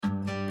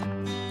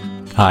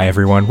Hi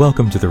everyone,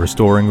 welcome to the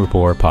Restoring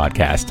Rapport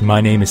podcast. My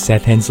name is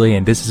Seth Hensley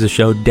and this is a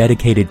show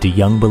dedicated to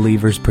young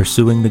believers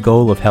pursuing the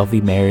goal of healthy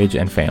marriage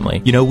and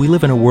family. You know, we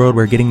live in a world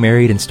where getting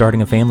married and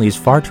starting a family is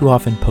far too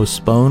often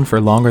postponed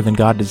for longer than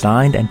God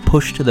designed and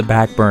pushed to the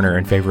back burner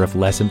in favor of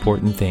less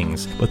important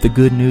things. But the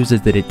good news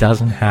is that it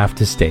doesn't have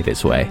to stay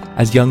this way.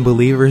 As young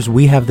believers,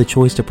 we have the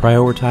choice to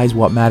prioritize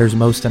what matters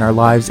most in our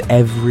lives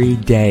every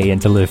day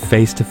and to live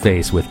face to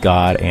face with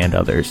God and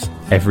others.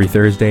 Every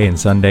Thursday and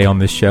Sunday on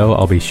this show,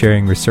 I'll be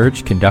sharing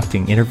research,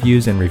 conducting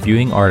interviews, and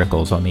reviewing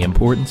articles on the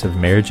importance of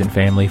marriage and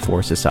family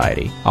for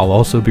society. I'll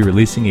also be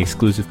releasing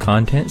exclusive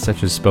content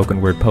such as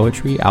spoken word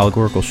poetry,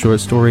 allegorical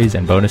short stories,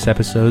 and bonus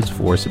episodes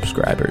for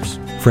subscribers.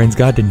 Friends,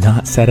 God did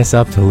not set us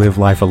up to live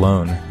life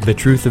alone. The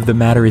truth of the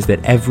matter is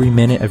that every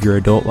minute of your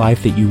adult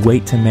life that you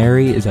wait to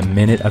marry is a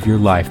minute of your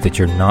life that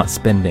you're not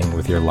spending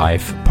with your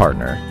life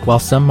partner. While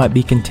some might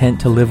be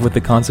content to live with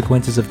the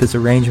consequences of this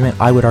arrangement,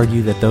 I would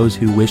argue that those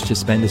who wish to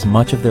spend as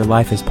much of their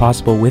life as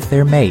possible with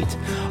their mate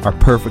are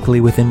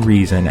perfectly within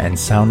reason and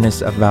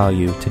soundness of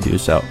value to do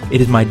so.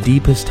 It is my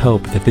deepest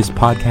hope that this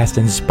podcast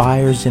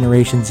inspires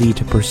Generation Z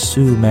to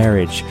pursue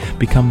marriage,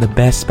 become the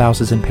best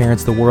spouses and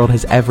parents the world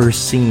has ever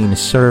seen,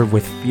 serve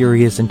with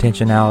furious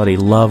intentionality,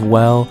 love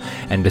well,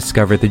 and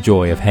discover the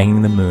joy of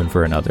hanging the moon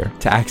for another.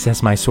 To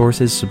access my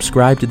sources,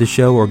 subscribe to the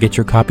show, or get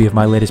your copy of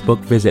my latest book,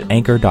 visit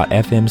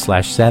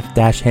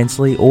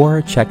anchor.fm/Seth-Hensley,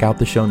 or check out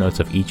the show notes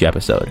of each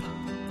episode.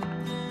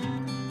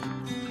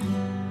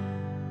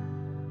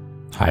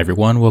 Hi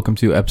everyone, welcome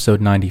to episode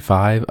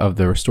 95 of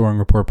the Restoring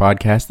Rapport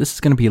podcast. This is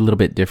going to be a little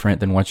bit different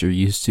than what you're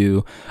used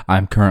to.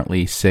 I'm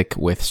currently sick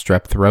with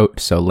strep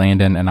throat, so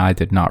Landon and I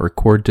did not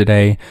record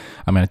today.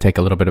 I'm going to take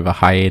a little bit of a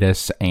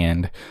hiatus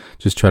and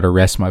just try to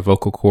rest my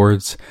vocal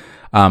cords.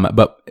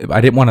 But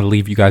I didn't want to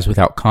leave you guys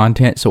without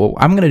content, so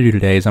what I'm going to do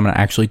today is I'm going to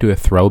actually do a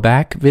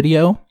throwback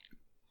video,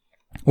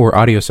 or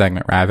audio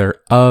segment rather,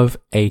 of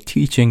a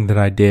teaching that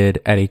I did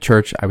at a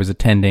church I was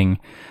attending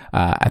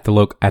at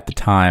the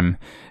time.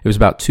 It was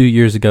about 2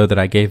 years ago that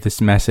I gave this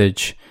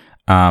message,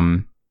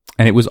 and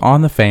it was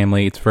on the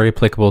family. It's very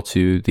applicable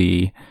to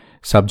the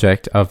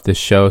subject of this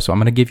show, so I'm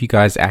going to give you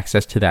guys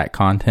access to that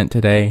content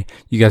today.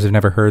 You guys have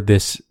never heard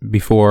this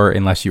before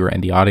unless you were in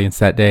the audience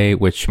that day,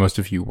 which most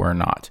of you were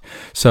not.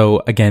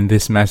 So again,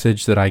 this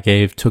message that I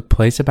gave took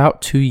place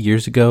about 2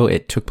 years ago.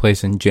 It took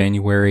place in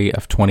January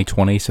of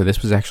 2020, so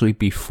this was actually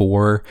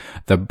before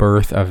the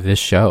birth of this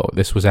show.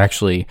 This was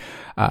actually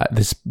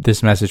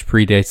this message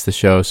predates the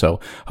show, so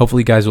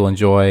hopefully you guys will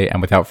enjoy.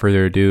 And without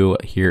further ado,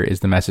 here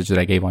is the message that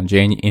I gave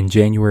in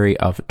January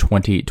of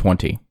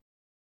 2020.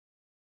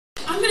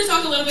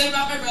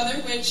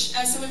 Which,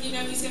 as some of you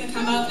know, he's going to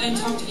come up and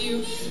talk to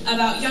you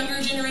about younger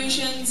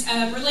generations,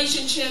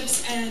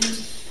 relationships, and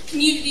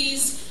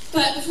communities.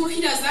 But before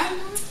he does that,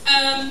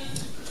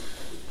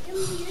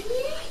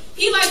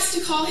 he likes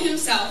to call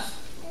himself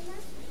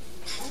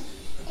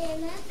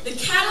the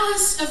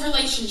catalyst of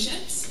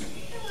relationships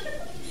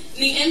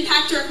and the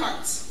impactor of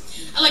hearts.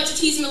 I like to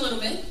tease him a little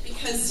bit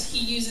because he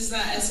uses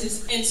that as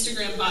his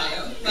Instagram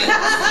bio. But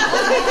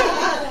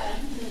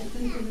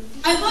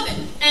I love it,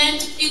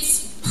 and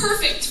it's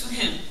perfect for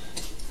him.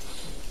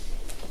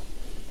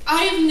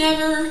 I have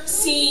never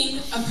seen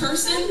a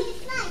person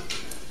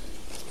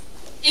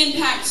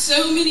impact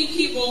so many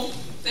people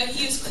that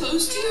he is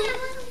close to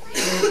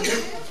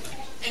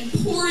and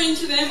pour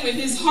into them with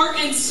his heart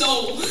and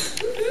soul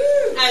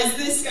as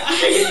this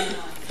guy.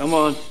 Come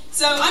on.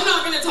 So I'm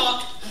not going to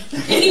talk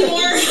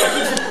anymore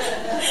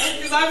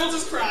because I will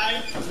just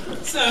cry.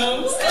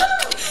 So...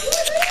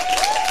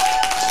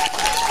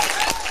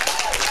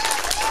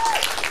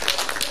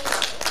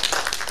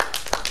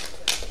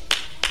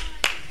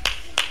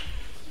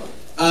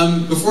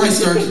 Before I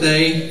start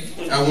today,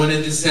 I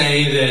wanted to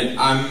say that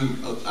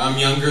I'm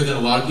younger than a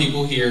lot of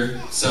people here.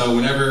 So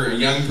whenever a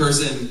young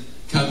person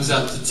comes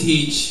up to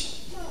teach,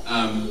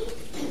 I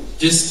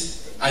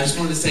just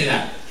wanted to say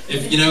that.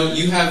 If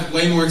you have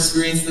way more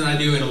experience than I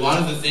do in a lot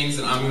of the things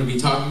that I'm going to be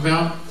talking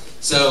about.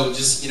 So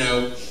just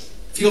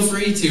feel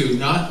free to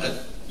not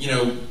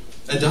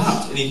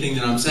adopt anything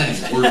that I'm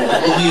saying, or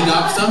only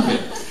adopt some of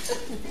it.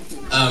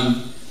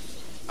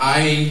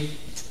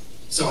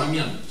 So I'm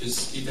young,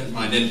 just keep that in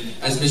mind. And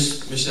as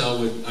Michelle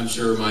would, I'm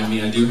sure, remind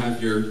me, I do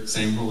have your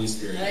same Holy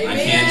Spirit. Amen. I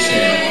can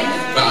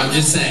share. But I'm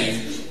just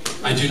saying,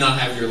 I do not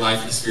have your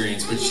life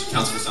experience, which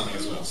counts for something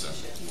as well. So I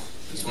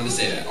just want to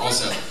say that.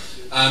 Also,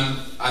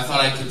 I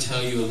thought I could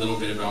tell you a little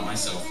bit about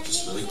myself,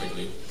 just really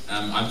quickly.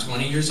 I'm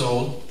 20 years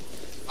old.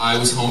 I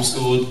was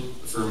homeschooled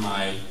for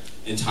my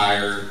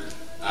entire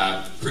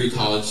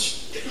pre-college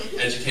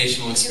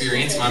educational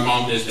experience. My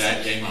mom did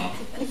that. Yay, Mom.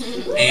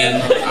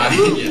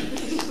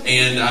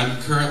 And I'm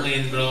currently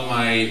in the middle of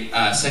my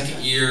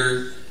second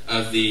year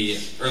of the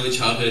early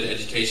childhood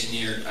education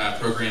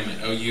program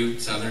at OU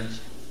Southern.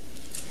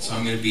 So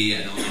I'm going to be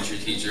an elementary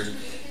teacher.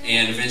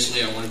 And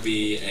eventually I want to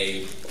be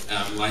a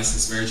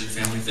licensed marriage and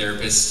family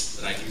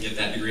therapist, that I can get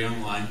that degree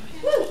online.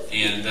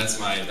 And that's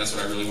what I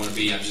really want to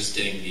be. I'm just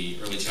getting the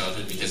early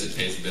childhood because it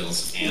pays the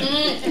bills. And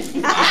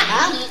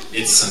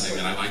it's something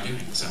that I like doing.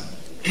 So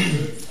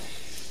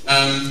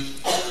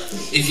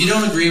If you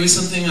don't agree with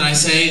something that I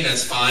say,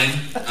 that's fine.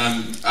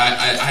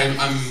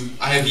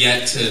 I have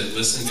yet to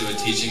listen to a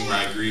teaching where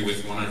I agree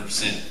with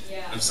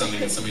 100% of something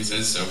that somebody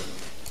says, so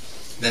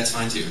that's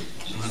fine too.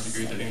 You don't have to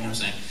agree with everything I'm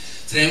saying.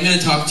 Today I'm going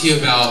to talk to you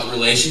about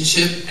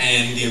relationship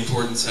and the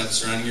importance of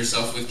surrounding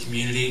yourself with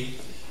community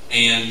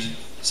and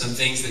some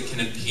things that can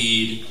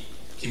impede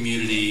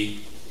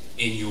community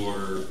in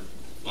your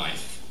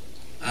life.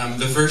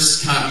 The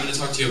first time I'm going to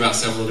talk to you about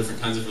several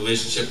different kinds of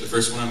relationship. The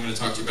first one I'm going to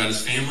talk to you about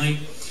is family.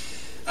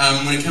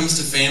 When it comes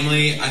to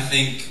family, I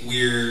think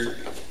we're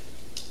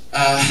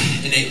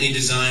innately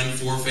designed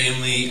for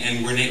family,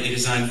 and we're innately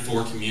designed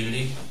for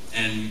community.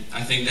 And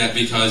I think that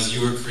because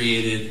you were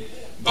created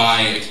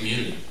by a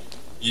community.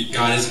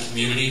 God is a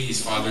community.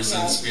 He's Father,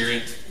 Son,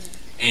 Spirit.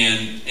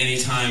 And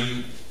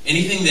anything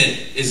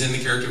that is in the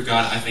character of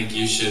God, I think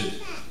you should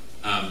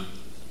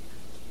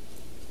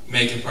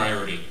make a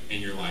priority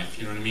in your life.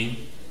 You know what I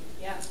mean?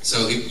 Yeah.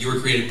 So you were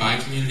created by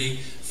community,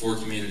 for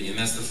community. And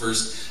that's the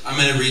first. I'm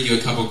going to read you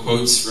a couple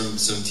quotes from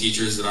some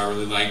teachers that I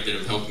really like that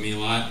have helped me a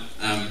lot.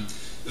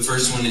 The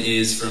first one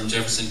is from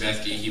Jefferson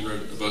Bethke. He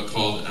wrote a book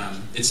called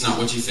It's Not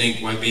What You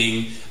Think, Why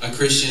Being a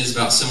Christian is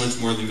About So Much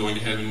More Than Going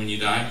to Heaven When You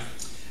Die.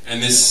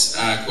 And this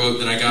quote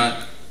that I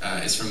got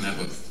is from that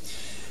book.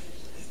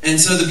 And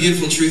so the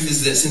beautiful truth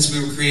is that since we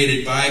were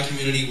created by a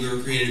community, we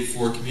were created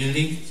for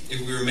community.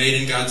 If we were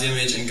made in God's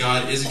image and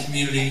God is a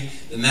community,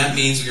 then that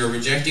means we are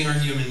rejecting our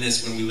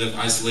humanness when we live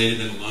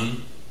isolated and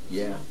alone.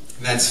 Yeah.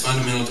 That's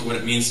fundamental to what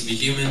it means to be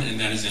human, and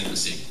that is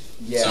intimacy.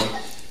 Yeah. So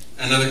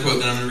another quote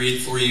that I'm going to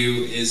read for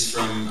you is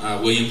from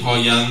William Paul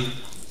Young.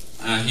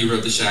 He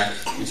wrote The Shack,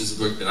 which is a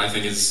book that I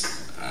think is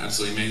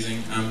absolutely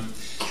amazing.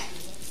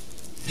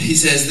 He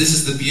says, "This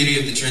is the beauty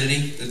of the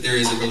Trinity, that there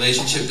is a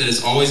relationship that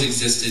has always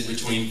existed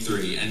between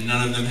three, and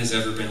none of them has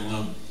ever been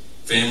alone.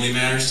 Family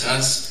matters to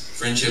us.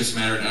 Friendships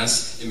matter to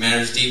us. It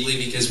matters deeply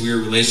because we are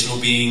relational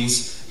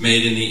beings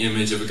made in the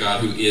image of a God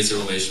who is a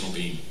relational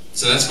being."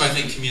 So that's why I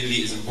think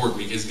community is important,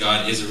 because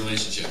God is a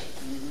relationship.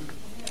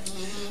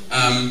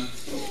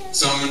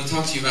 So I'm going to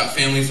talk to you about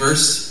family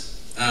first,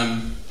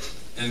 and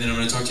then I'm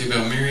going to talk to you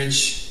about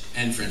marriage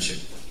and friendship.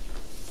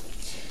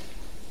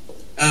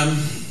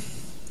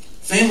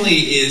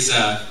 Family is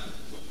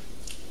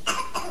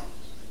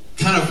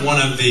kind of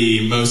one of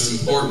the most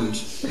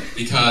important,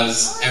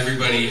 because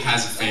everybody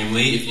has a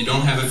family. If you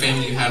don't have a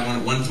family, you had one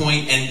at one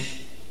point, and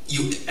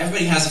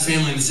everybody has a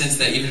family in the sense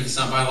that even if it's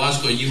not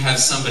biological, you have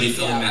somebody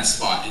filling that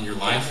spot in your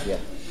life. Yeah.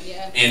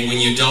 Yeah. And when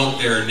you don't,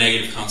 there are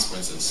negative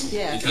consequences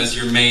because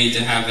you're made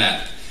to have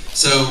that.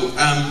 So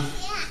I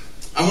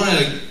want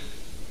to,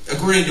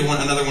 according to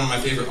another one of my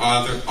favorite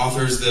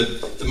authors,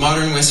 the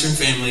modern Western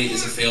family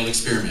is a failed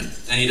experiment.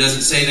 And he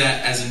doesn't say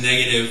that as a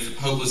negative,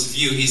 hopeless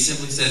view. He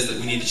simply says that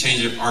we need to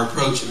change our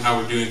approach of how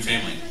we're doing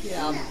family.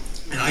 Yeah.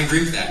 And I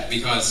agree with that,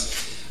 because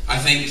I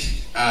think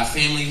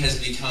family has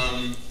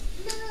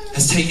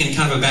taken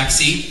kind of a back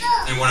seat.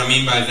 And what I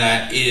mean by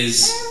that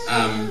is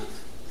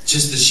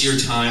just the sheer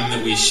time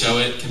that we show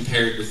it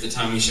compared with the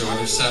time we show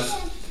other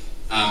stuff.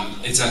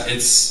 It's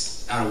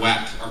out of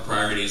whack. Our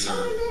priorities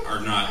are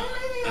not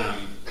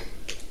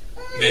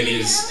maybe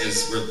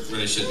as where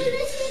they should be.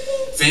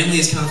 Family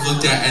is kind of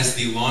looked at as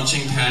the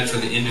launching pad for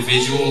the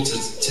individual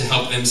to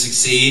help them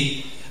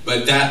succeed.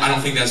 But I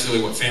don't think that's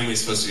really what family is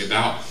supposed to be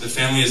about. The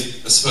family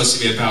is supposed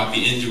to be about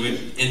the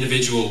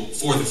individual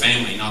for the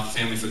family, not the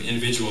family for the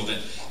individual. That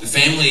the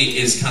family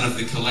is kind of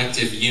the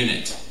collective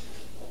unit,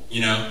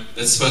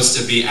 that's supposed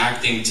to be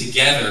acting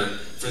together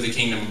for the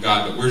kingdom of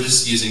God. But we're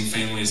just using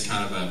family as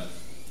kind of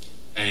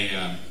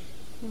a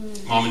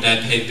mom and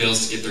dad paid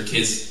bills to get their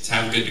kids to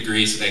have a good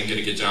degree so they can get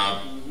a good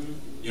job.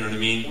 You know what I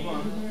mean?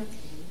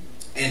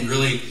 And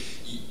really,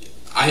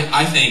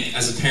 I think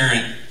as a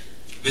parent,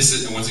 this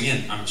is, once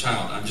again, I'm a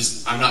child.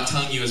 I'm not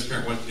telling you as a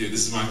parent what to do.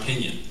 This is my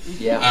opinion.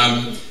 Yeah.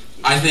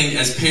 I think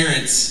as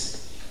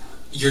parents,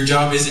 your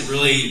job isn't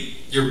really,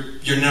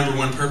 your number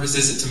one purpose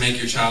isn't to make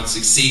your child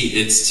succeed.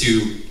 It's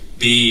to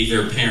be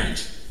their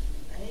parent.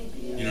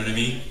 You know what I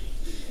mean?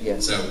 Yeah.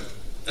 So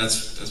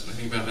that's what I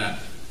think about that.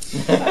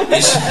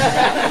 It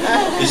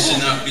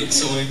should not be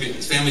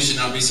family should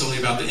not be solely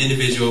about the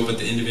individual, but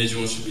the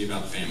individual should be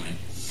about the family.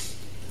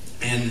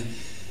 And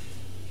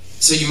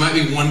so you might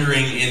be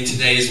wondering, in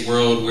today's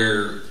world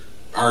where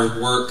our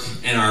work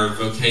and our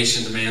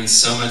vocation demands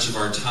so much of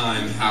our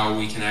time, how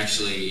we can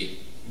actually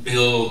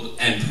build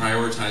and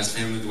prioritize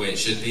family the way it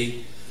should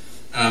be.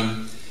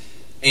 And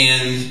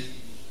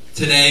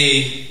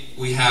today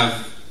we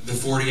have the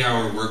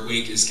 40-hour work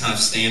week is kind of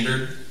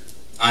standard.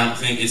 I don't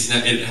think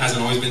it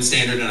hasn't always been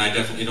standard, and I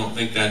definitely don't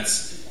think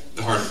that's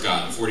the heart of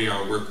God. A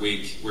 40-hour work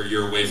week where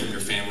you're away from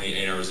your family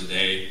 8 hours a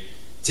day.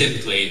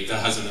 Typically, the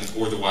husband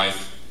or the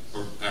wife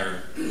or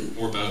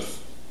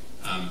both,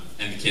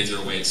 and the kids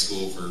are away at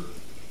school for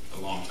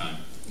a long time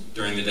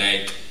during the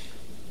day.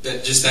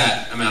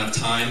 That amount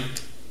of time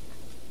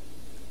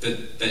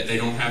that they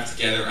don't have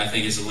together, I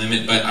think, is a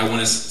limit. But I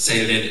want to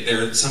say that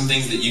there are some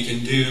things that you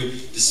can do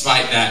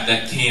despite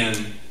that can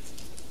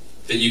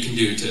that you can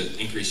do to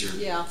increase your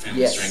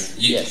family strength.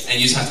 And you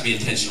just have to be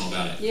intentional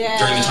about it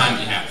during the time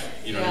that you have.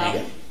 You know what I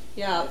mean?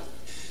 Yeah.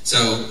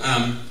 So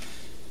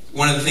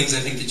one of the things I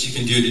think that you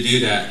can do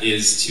that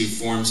is to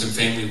form some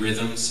family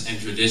rhythms and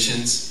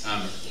traditions.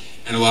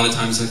 And a lot of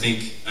times I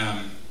think,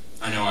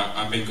 I know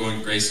I've been going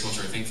to Grace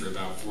Culture, I think, for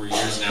about 4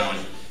 years now,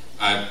 and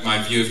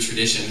my view of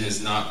tradition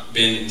has not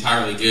been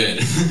entirely good.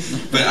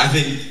 But I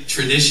think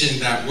tradition,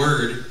 that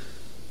word,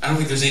 I don't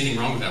think there's anything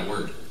wrong with that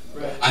word.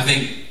 Right. I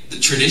think the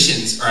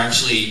traditions are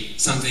actually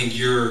something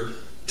you're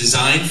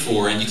designed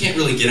for, and you can't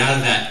really get out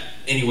of that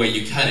any way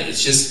you cut it.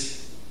 It's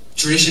just,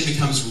 tradition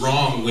becomes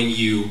wrong when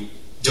you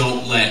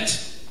don't let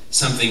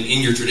something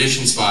in your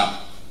tradition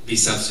spot be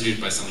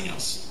substituted by something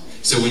else.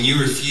 So when you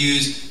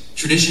refuse,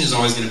 tradition is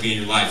always going to be in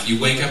your life. You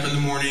wake up in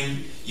the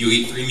morning, you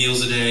eat 3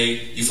 meals a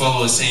day, you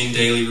follow the same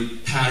daily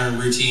pattern,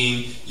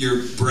 routine.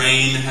 Your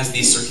brain has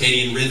these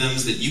circadian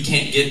rhythms that you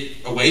can't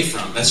get away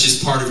from. That's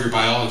just part of your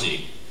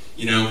biology.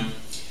 You know,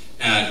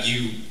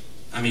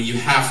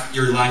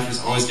 your life is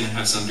always going to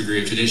have some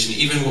degree of tradition.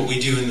 Even what we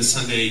do in the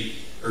Sunday,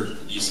 or it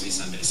used to be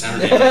Sunday,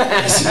 Saturday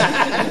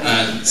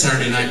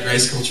night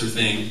Grace Culture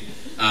thing.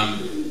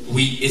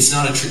 We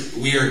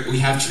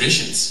have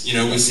traditions. You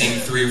know, we sing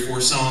 3 or 4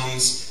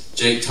 songs.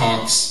 Jake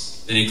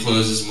talks, then he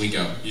closes, and we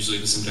go. Usually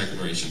with some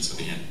declarations at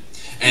the end,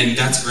 and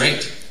that's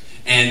great.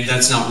 And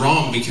that's not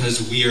wrong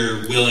because we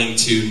are willing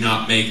to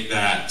not make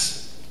that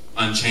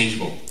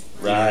unchangeable.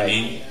 Right. You know what I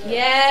mean?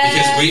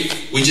 Yes.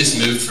 Because we just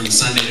moved from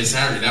Sunday to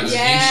Saturday. That was a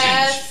huge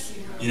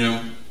change. You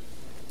know?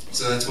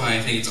 So that's why I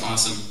think it's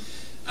awesome.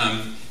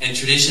 And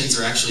traditions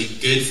are actually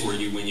good for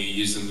you when you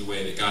use them the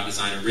way that God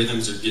designed them.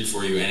 Rhythms are good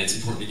for you, and it's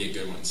important to get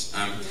good ones.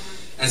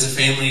 As a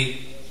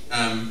family,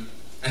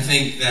 I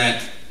think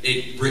that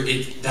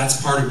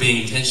that's part of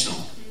being intentional.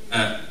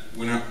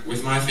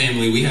 With my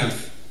family, we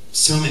have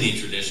so many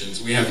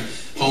traditions. We have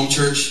home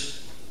church.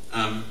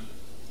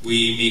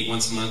 We meet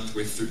once a month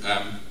with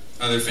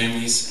other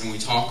families, and we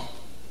talk,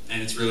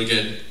 and it's really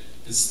good.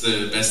 It's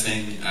the best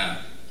thing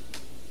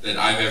that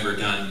I've ever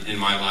done in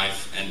my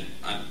life, and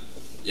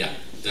yeah,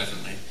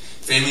 definitely.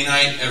 Family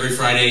night, every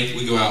Friday,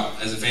 we go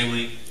out as a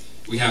family.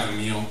 We have a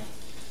meal.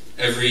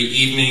 Every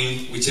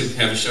evening, we typically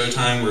have a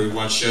showtime where we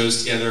watch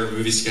shows together, or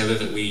movies together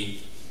that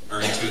we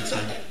are into at the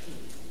time.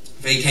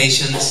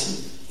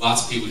 Vacations,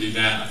 lots of people do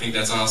that. I think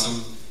that's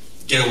awesome.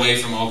 Get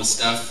away from all the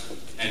stuff.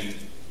 And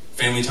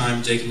family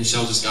time, Jake and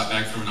Michelle just got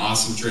back from an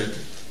awesome trip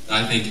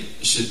that I think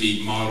should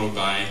be modeled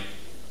by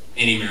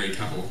any married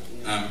couple.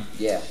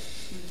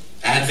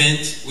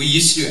 Advent, we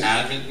used to do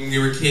Advent when we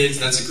were kids.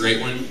 That's a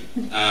great one.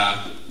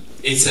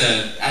 It's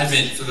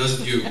Advent, for those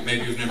of you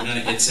maybe who've never done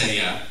it, it's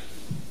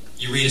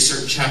you read a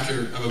certain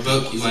chapter of a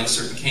book, you light a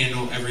certain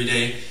candle every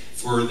day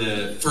for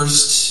the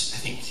first, I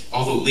think,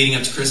 all the leading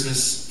up to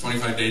Christmas,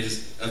 25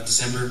 days of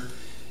December,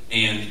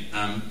 and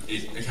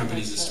it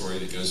accompanies the story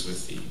that goes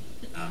with the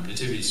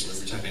nativity story,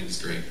 which I think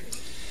is great.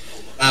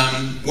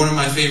 One of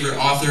my favorite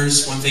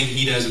authors, one thing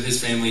he does with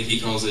his family, he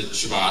calls it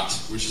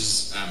Shabbat, which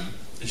is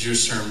a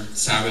Jewish term,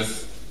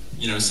 Sabbath,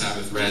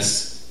 Sabbath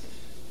rest.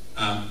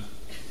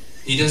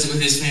 He does it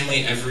with his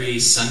family every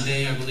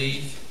Sunday, I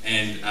believe,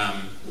 and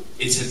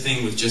it's a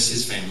thing with just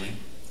his family.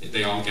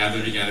 They all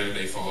gather together,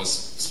 they follow a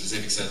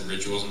specific set of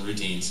rituals and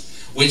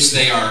routines, which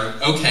they are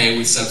okay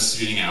with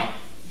substituting out,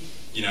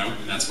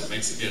 and that's what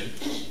makes it good.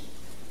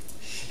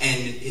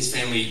 And his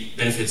family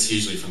benefits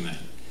hugely from that.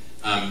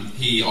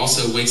 He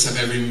also wakes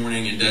up every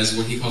morning and does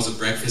what he calls a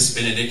breakfast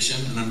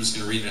benediction, and I'm just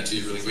going to read that to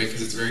you really quick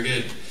because it's very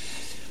good.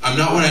 I'm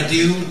not what I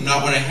do, I'm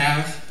not what I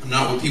have, I'm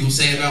not what people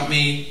say about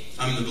me,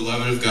 I'm the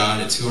beloved of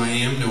God, it's who I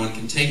am, no one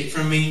can take it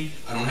from me,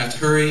 I don't have to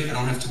hurry, I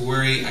don't have to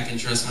worry, I can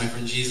trust my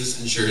friend Jesus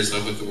and share his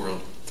love with the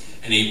world.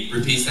 And he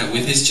repeats that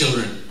with his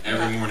children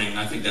every morning, and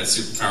I think that's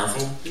super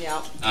powerful.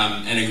 Yeah.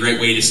 And a great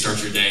way to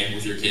start your day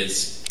with your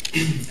kids.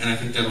 And I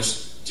think that'll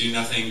do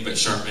nothing but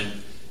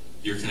sharpen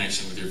your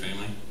connection with your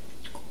family.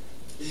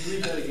 Can you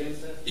read that again,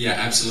 Seth? Yeah,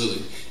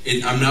 absolutely.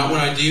 I'm not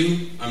what I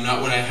do, I'm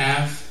not what I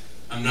have,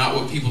 I'm not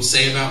what people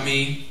say about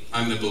me.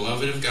 I'm the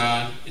beloved of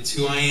God. It's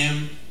who I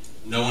am.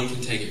 No one can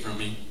take it from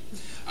me.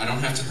 I don't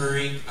have to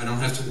hurry. I don't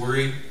have to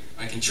worry.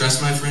 I can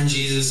trust my friend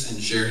Jesus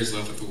and share his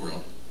love with the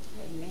world.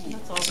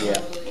 That's awesome. Yeah.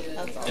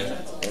 That's awesome.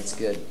 Yeah. That's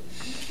good.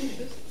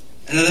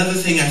 And another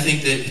thing I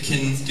think that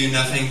can do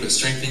nothing but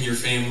strengthen your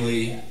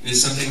family is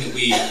something that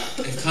we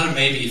have kind of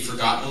maybe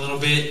forgotten a little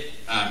bit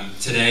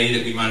today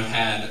that we might have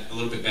had a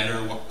little bit better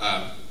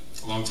a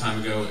long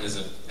time ago as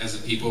a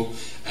people.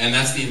 And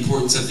that's the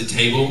importance of the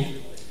table.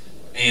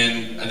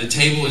 And the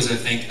table is, I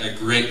think, a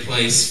great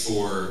place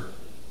for,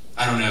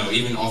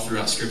 even all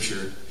throughout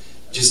Scripture,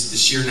 just the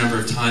sheer number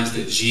of times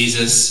that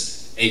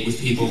Jesus ate with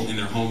people in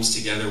their homes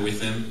together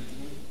with them.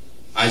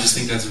 I just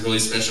think that's a really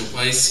special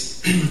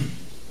place.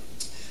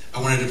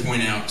 I wanted to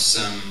point out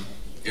some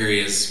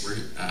areas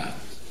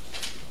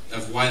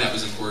of why that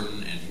was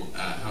important and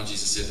how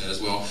Jesus did that as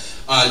well.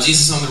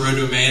 Jesus on the road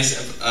to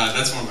Emmaus,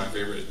 that's one of my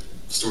favorite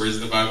stories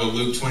in the Bible,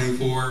 Luke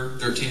 24,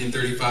 13 and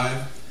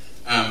 35.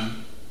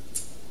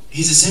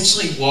 He's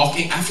essentially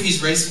walking, after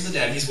he's raised from the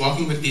dead, he's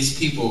walking with these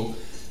people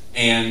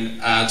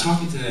and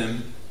talking to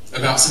them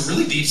about some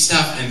really deep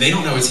stuff, and they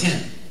don't know it's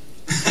him.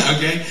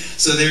 Okay?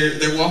 So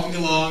they're walking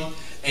along,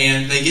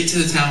 and they get to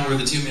the town where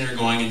the two men are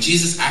going, and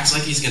Jesus acts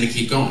like he's going to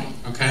keep going.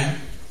 Okay?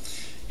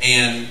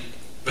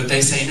 But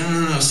they say,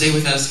 no, stay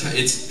with us.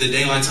 It's the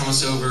daylight's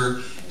almost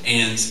over,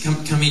 and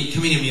come eat a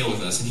meal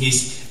with us.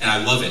 And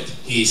I love it.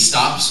 He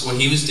stops what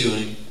he was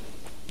doing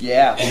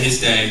in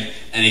his day,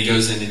 and he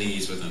goes in and he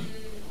eats with them.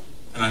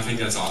 And I think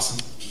that's awesome.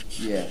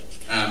 Yeah.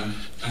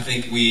 I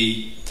think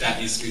that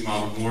needs to be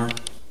modeled more.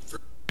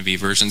 NIV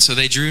version. So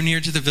they drew near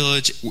to the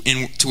village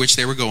to which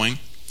they were going.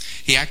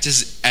 He acted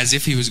as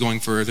if he was going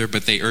further,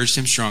 but they urged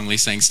him strongly,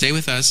 saying, "Stay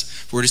with us,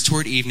 for it is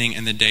toward evening,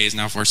 and the day is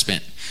now far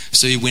spent."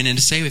 So he went in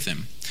to stay with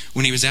them.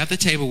 When he was at the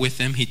table with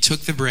them, he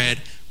took the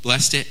bread,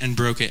 blessed it, and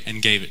broke it,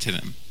 and gave it to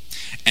them.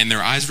 And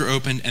their eyes were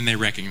opened, and they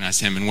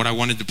recognized him. And what I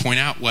wanted to point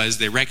out was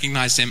they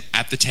recognized him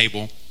at the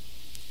table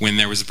when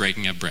there was a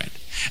breaking of bread.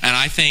 And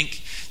I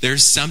think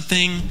there's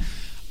something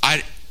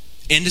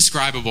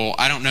indescribable.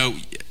 I don't know,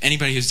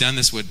 anybody who's done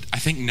this would, I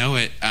think, know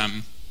it.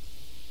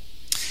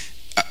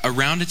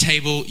 Around a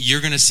table, you're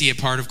going to see a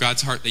part of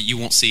God's heart that you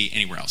won't see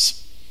anywhere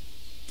else.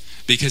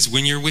 Because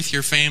when you're with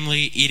your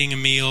family, eating a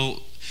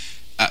meal,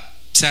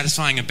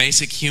 satisfying a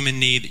basic human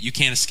need that you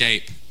can't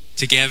escape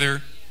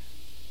together,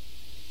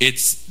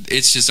 it's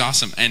just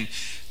awesome. And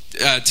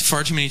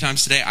far too many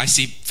times today, I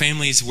see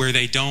families where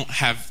they don't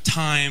have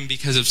time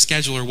because of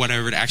schedule or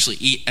whatever to actually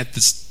eat at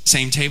the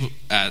same table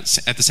at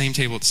the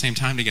same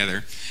time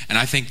together. And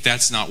I think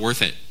that's not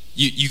worth it.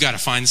 You got to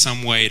find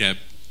some way to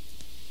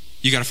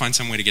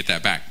get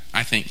that back.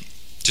 I think,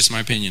 just my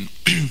opinion.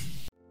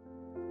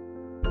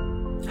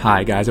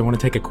 Hi guys, I want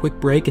to take a quick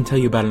break and tell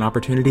you about an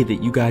opportunity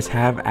that you guys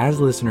have as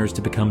listeners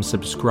to become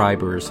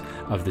subscribers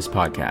of this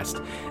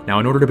podcast. Now,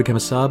 in order to become a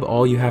sub,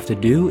 all you have to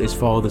do is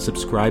follow the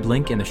subscribe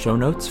link in the show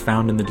notes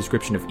found in the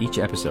description of each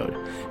episode.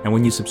 And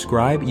when you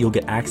subscribe, you'll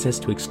get access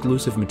to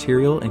exclusive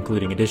material,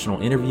 including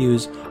additional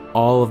interviews,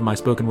 all of my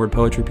spoken word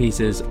poetry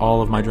pieces,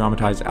 all of my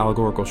dramatized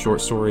allegorical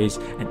short stories,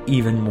 and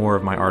even more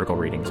of my article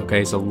readings,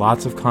 okay? So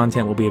lots of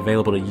content will be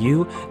available to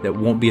you that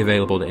won't be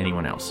available to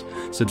anyone else.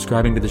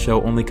 Subscribing to the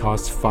show only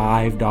costs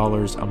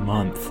 $5 a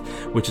month,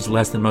 which is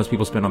less than most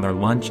people spend on their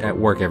lunch at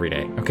work every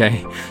day,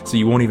 okay? So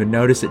you won't even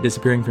notice it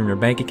disappearing from your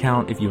bank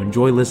account. If you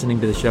enjoy listening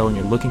to the show and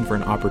you're looking for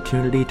an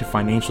opportunity to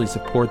financially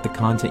support the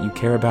content you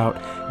care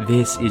about,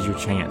 this is your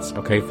chance,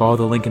 okay? Follow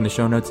the link in the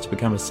show notes to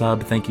become a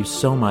sub. Thank you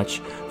so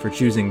much for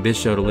choosing this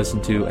show to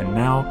listen to. And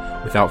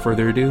now, without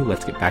further ado,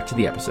 let's get back to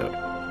the episode.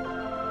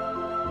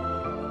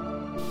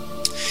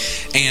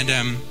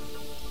 And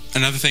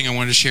another thing I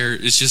wanted to share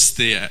is just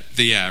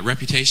the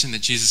reputation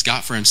that Jesus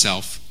got for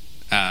himself,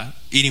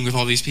 eating with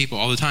all these people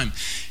all the time.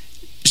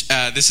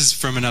 This is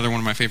from another one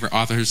of my favorite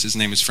authors. His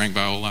name is Frank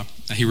Viola.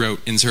 He wrote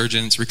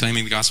Insurgents,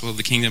 Reclaiming the Gospel of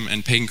the Kingdom,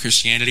 and Pagan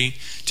Christianity,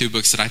 two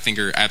books that I think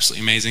are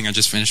absolutely amazing. I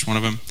just finished one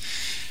of them.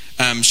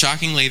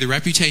 Shockingly, the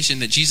reputation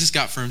that Jesus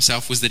got for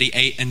himself was that he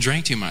ate and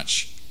drank too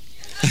much.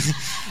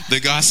 The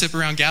gossip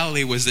around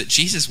Galilee was that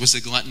Jesus was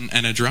a glutton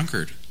and a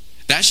drunkard.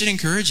 That should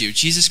encourage you.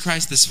 Jesus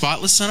Christ, the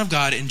spotless Son of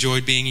God,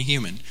 enjoyed being a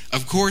human.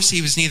 Of course,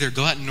 he was neither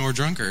glutton nor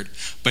drunkard,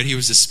 but he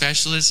was a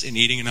specialist in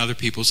eating in other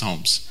people's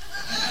homes.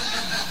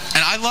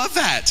 And I love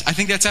that. I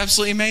think that's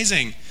absolutely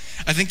amazing.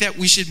 I think that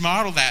we should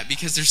model that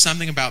because there's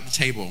something about the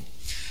table.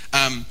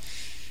 A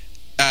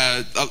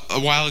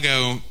while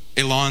ago,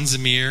 Elon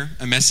Zamir,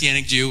 a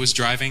Messianic Jew, was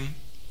driving,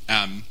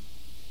 and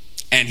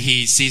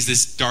he sees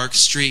this dark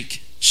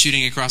streak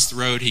shooting across the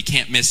road. He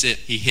can't miss it.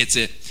 He hits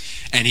it.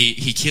 And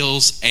he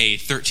kills a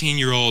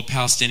 13-year-old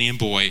Palestinian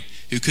boy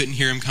who couldn't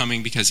hear him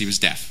coming because he was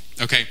deaf.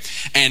 Okay?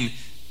 And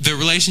the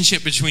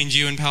relationship between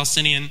Jew and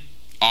Palestinian,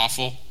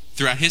 awful.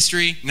 Throughout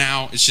history,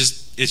 now it's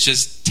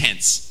just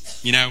tense.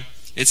 You know?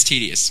 It's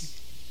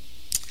tedious.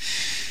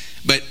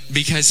 But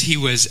because he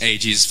was a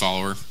Jesus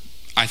follower,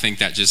 I think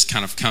that just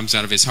kind of comes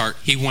out of his heart.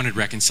 He wanted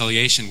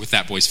reconciliation with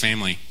that boy's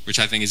family, which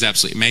I think is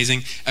absolutely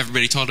amazing.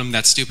 Everybody told him,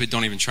 that's stupid,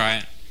 don't even try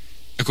it.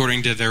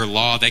 According to their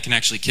law, they can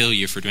actually kill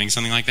you for doing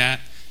something like that.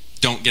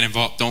 Don't get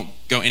involved. Don't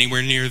go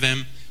anywhere near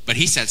them. But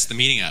he sets the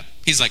meeting up.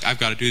 He's like, I've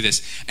got to do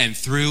this. And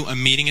through a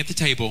meeting at the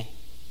table,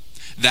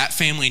 that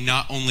family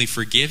not only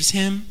forgives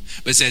him,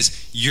 but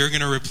says, you're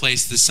going to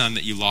replace the son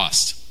that you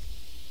lost.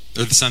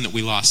 Or the son that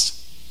we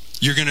lost.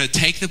 You're going to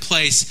take the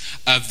place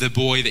of the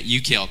boy that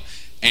you killed.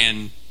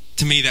 And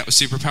to me, that was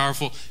super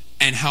powerful.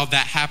 And how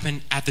that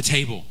happened at the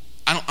table.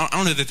 I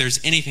don't know that there's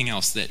anything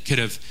else that could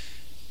have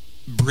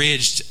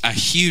bridged a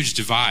huge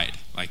divide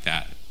like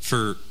that.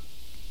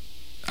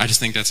 I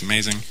just think that's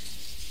amazing,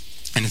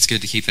 and it's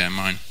good to keep that in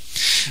mind.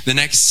 The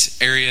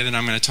next area that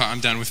I'm going to talk, I'm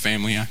done with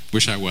family. I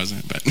wish I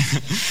wasn't, but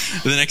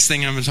the next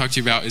thing I'm going to talk to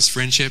you about is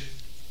friendship.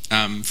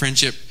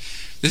 Friendship.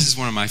 This is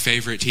one of my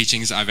favorite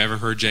teachings I've ever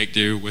heard Jake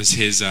do. Was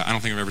his? I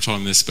don't think I've ever told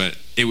him this, but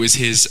it was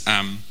his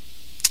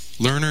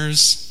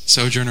learners,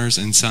 sojourners,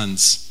 and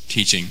sons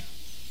teaching.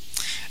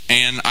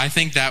 And I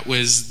think that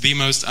was the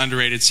most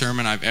underrated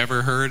sermon I've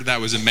ever heard. That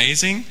was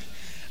amazing.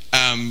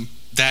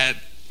 That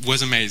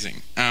was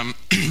amazing.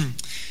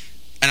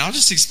 And I'll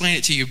just explain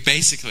it to you.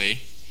 Basically,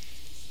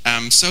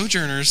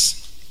 Sojourners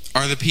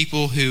are the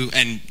people who,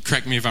 and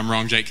correct me if I'm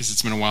wrong, Jake, because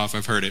it's been a while if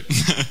I've heard it.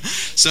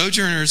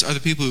 Sojourners are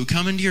the people who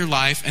come into your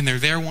life and they're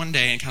there one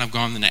day and kind of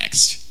gone the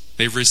next.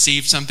 They've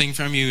received something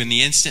from you in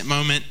the instant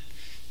moment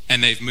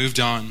and they've moved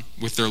on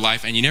with their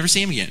life and you never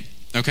see them again,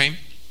 okay?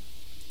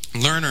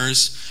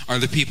 Learners are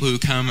the people who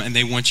come and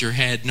they want your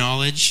head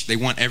knowledge. They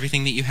want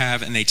everything that you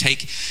have and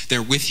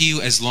they're with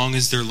you as long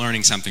as they're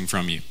learning something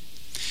from you.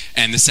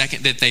 And the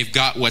second that they've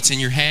got what's in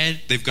your head,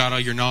 they've got all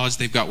your knowledge,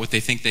 they've got what they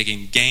think they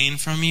can gain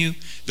from you,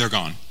 they're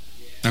gone.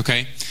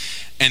 Okay?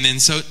 And then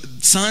so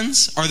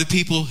sons are the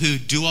people who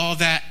do all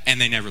that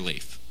and they never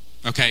leave.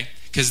 Okay?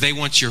 Because they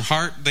want your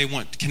heart, they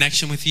want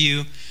connection with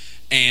you,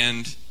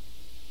 and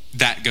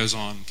that goes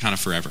on kind of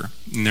forever.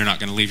 And they're not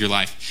going to leave your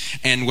life.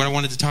 And what I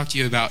wanted to talk to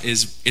you about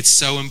is it's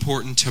so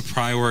important to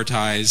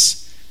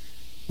prioritize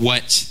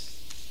what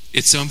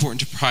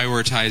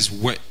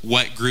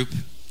group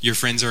your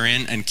friends are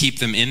in and keep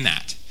them in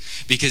that.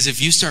 Because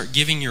if you start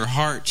giving your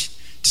heart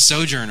to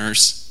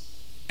sojourners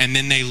and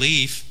then they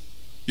leave,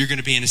 you're going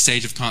to be in a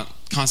stage of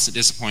constant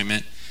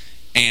disappointment,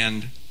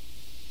 and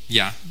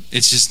yeah,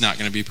 it's just not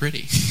going to be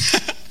pretty.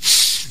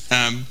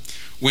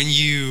 When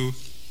you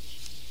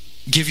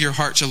give your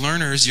heart to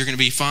learners, you're going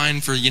to be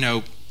fine for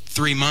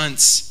 3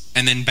 months,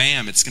 and then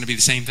bam, it's going to be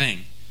the same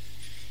thing.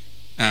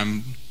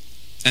 And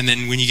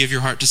then when you give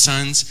your heart to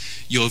sons,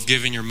 you'll have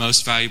given your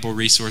most valuable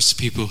resource to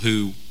people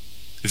who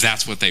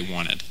that's what they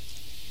wanted,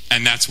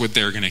 and that's what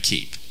they're going to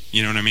keep.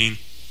 You know what I mean?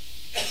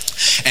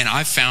 And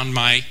I've found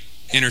my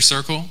inner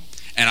circle.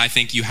 And I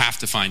think you have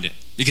to find it.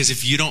 Because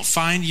if you don't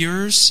find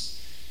yours,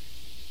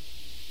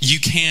 you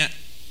can't...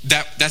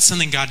 That's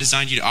something God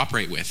designed you to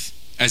operate with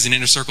as an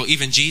inner circle.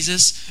 Even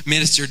Jesus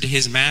ministered to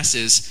his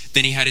masses,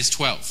 then he had his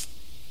 12,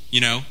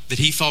 that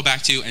he fell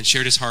back to and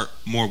shared his heart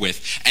more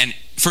with. And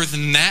further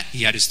than that,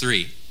 he had his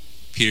 3,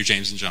 Peter,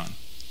 James, and John.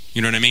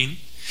 You know what I mean?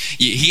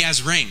 He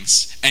has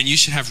rings, and you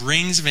should have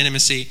rings of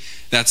intimacy.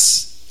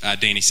 That's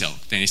Danny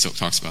Silk. Danny Silk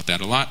talks about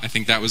that a lot. I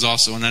think that was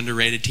also an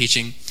underrated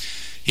teaching.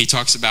 He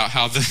talks about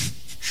how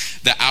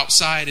the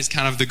outside is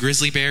kind of the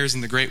grizzly bears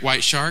and the great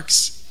white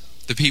sharks.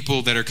 The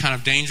people that are kind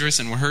of dangerous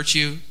and will hurt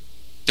you,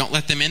 don't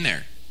let them in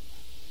there.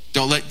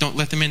 Don't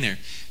let them in there.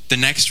 The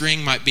next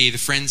ring might be the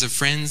friends of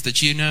friends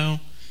that you know.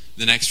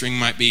 The next ring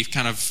might be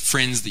kind of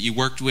friends that you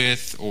worked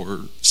with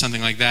or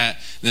something like that.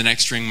 The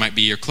next ring might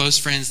be your close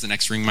friends. The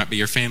next ring might be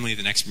your family.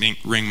 The next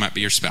ring might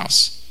be your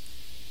spouse.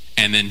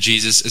 And then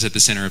Jesus is at the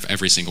center of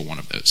every single one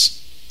of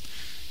those.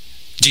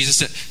 Jesus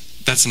said,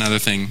 that's another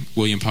thing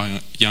William Paul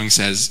Young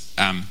says.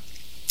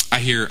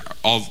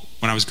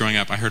 When I was growing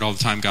up, I heard all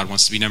the time God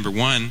wants to be number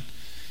one.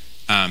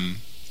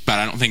 But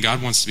I don't think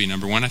God wants to be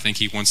number one. I think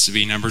he wants to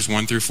be numbers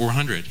 1 through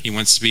 400. He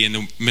wants to be in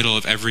the middle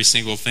of every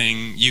single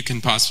thing you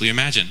can possibly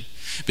imagine.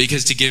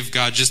 Because to give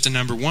God just a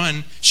number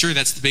 1, sure,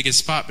 that's the biggest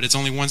spot, but it's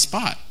only one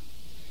spot.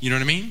 You know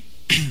what I mean?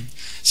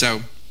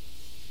 So,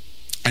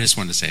 I just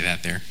wanted to say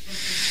that there.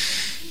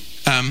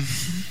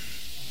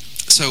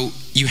 So,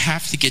 you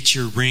have to get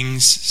your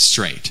rings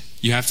straight.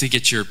 You have to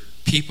get your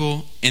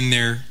people in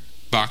their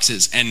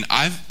boxes. And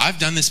I've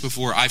done this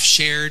before. I've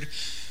shared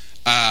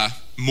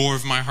more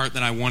of my heart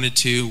than I wanted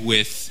to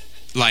with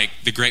like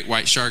the great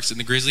white sharks and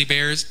the grizzly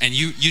bears. And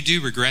you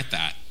do regret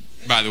that,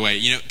 by the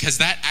way, because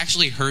that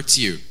actually hurts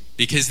you.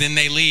 Because then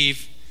they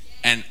leave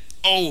and,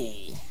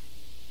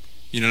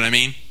 you know what I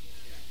mean?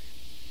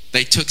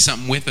 They took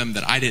something with them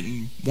that I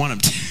didn't want them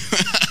to.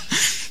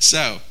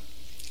 So,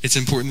 it's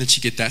important that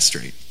you get that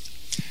straight.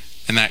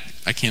 And that,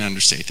 I can't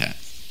understate that.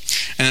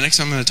 And the next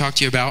one I'm going to talk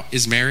to you about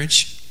is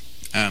marriage.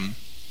 I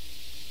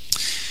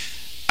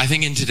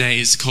think in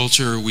today's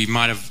culture, we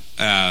might have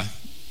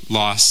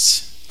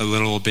lost a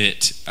little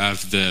bit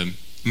of the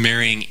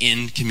marrying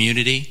in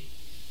community.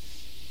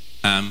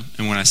 And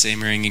when I say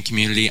marrying in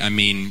community, I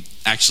mean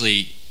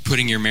actually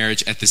putting your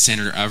marriage at the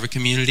center of a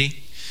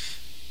community.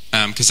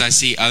 Because I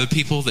see other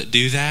people that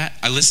do that.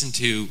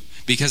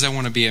 Because I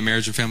want to be a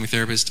marriage and family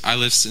therapist, I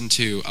listen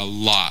to a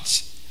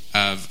lot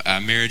of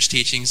marriage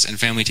teachings and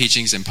family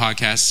teachings and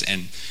podcasts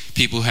and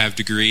people who have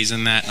degrees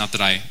in that. Not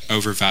that I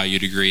overvalue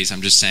degrees.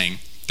 I'm just saying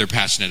they're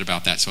passionate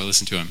about that, so I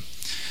listen to them.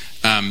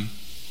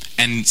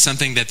 And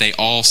something that they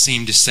all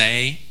seem to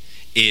say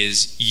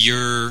is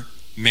your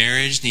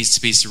marriage needs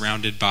to be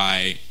surrounded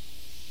by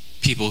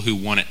people who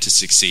want it to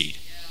succeed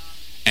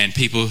and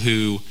people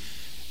who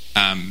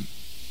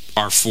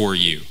are for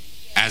you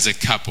as a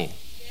couple.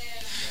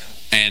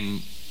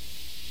 And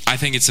I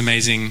think it's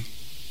amazing.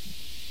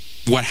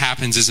 What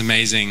happens is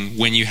amazing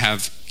when you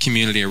have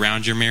community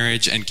around your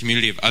marriage and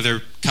community of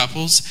other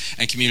couples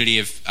and community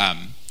of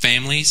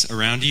families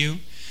around you.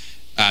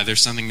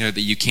 There's something there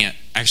that you can't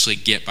actually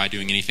get by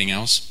doing anything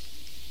else.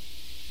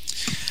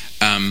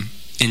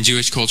 In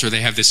Jewish culture,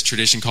 they have this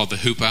tradition called the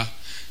huppah.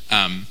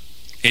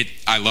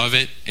 I love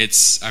it.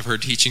 I've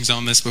heard teachings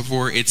on this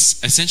before.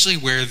 It's essentially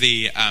where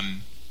the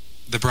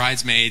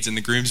bridesmaids and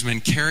the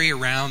groomsmen carry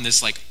around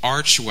this like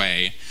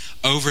archway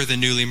over the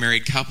newly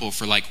married couple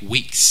for like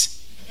weeks.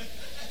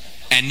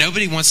 And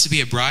nobody wants to be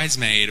a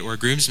bridesmaid or a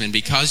groomsman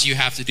because you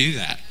have to do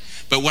that.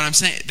 But what I'm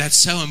saying, that's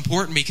so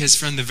important because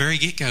from the very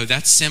get-go,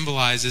 that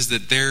symbolizes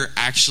that they're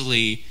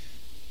actually,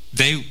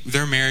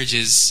 their marriage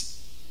is,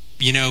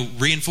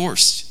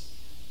 reinforced.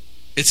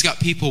 It's got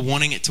people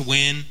wanting it to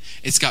win.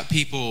 It's got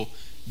people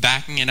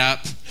backing it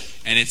up.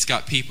 And it's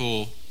got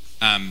people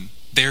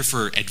there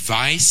for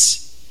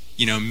advice,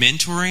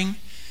 mentoring.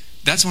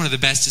 That's one of the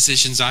best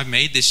decisions I've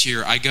made this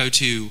year. I go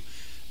to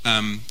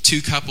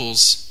 2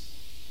 couples.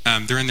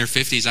 They're in their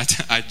 50s.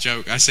 I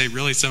joke. I say,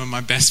 really, some of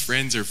my best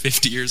friends are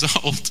 50 years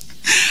old.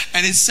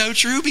 And it's so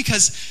true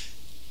because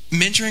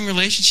mentoring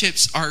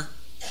relationships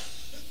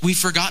we've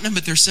forgotten them,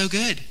 but they're so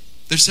good.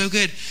 They're so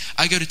good.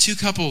 I go to 2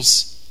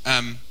 couples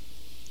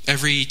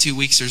every 2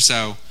 weeks or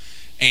so,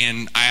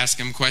 and I ask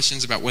them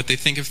questions about what they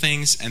think of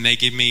things, and they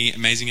give me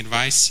amazing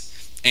advice.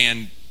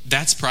 And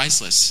that's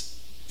priceless.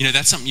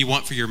 That's something you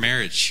want for your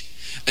marriage.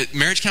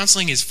 Marriage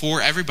counseling is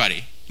for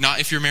everybody, not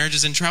if your marriage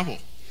is in trouble.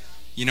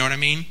 You know what I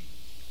mean?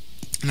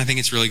 And I think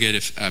it's really good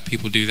if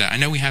people do that. I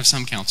know we have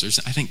some counselors.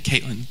 I think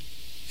Caitlin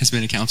has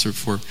been a counselor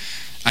before.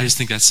 I just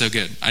think that's so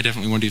good. I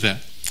definitely want to do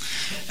that.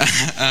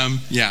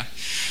 Yeah.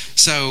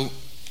 So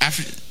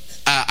after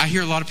I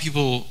hear a lot of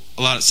people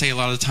say a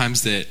lot of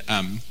times that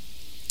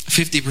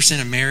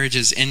 50% of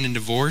marriages end in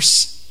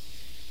divorce,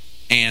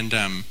 and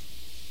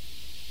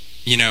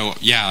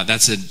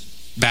that's a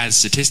bad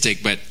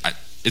statistic. But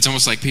it's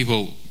almost like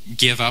people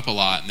give up a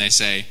lot and they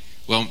say,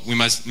 "Well,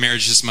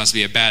 marriage just must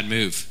be a bad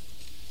move."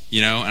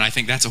 And I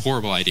think that's a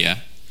horrible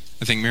idea.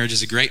 I think marriage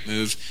is a great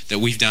move that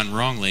we've done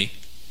wrongly,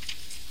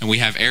 and we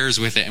have errors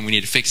with it, and we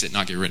need to fix it,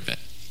 not get rid of it.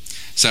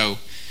 So,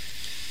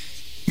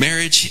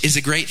 marriage is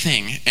a great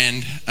thing.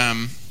 And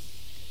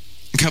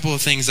a couple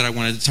of things that I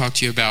wanted to talk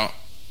to you about.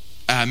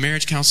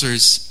 Marriage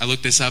counselors, I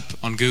looked this up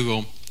on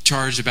Google,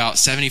 charge about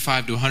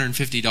 $75 to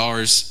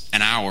 $150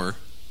 an hour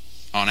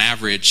on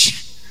average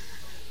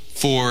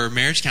for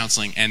marriage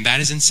counseling, and that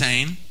is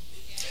insane.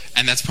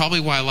 And that's probably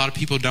why a lot of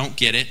people don't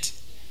get it.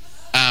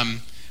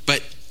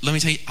 But let me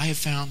tell you, I have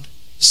found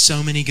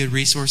so many good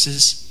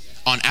resources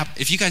on Apple.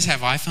 If you guys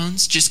have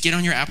iPhones, just get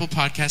on your Apple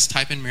Podcast,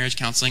 type in marriage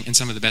counseling, and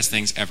some of the best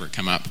things ever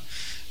come up.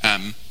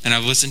 And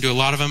I've listened to a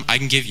lot of them. I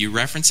can give you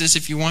references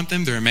if you want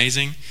them. They're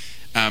amazing.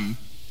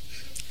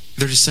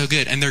 They're just so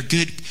good, and they're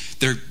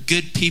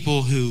good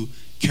people who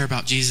care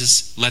about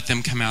Jesus. Let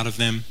them come out of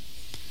them,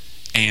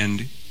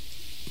 and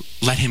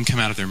let Him come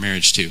out of their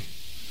marriage too.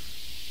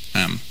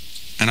 And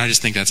I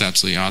just think that's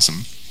absolutely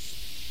awesome.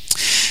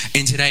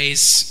 In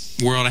today's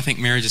world, I think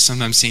marriage is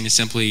sometimes seen as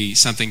simply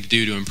something to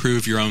do to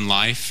improve your own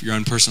life, your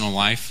own personal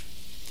life.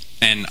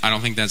 And I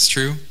don't think that's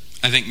true.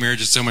 I think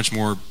marriage is so much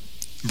more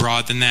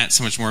broad than that,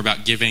 so much more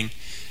about giving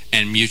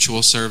and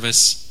mutual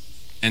service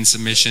and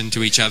submission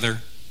to each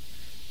other.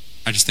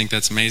 I just think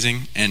that's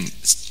amazing. And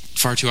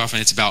far too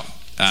often it's about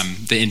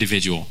the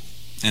individual,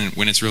 and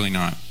when it's really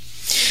not.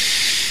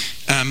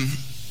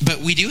 But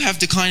we do have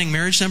declining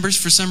marriage numbers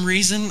for some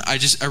reason. I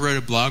wrote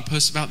a blog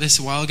post about this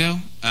a while ago,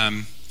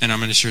 and I'm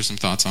going to share some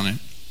thoughts on it.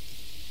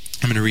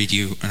 I'm going to read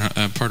you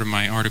a part of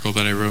my article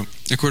that I wrote.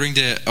 According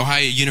to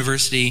Ohio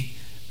University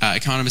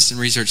economist and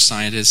research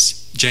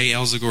scientist J.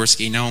 L.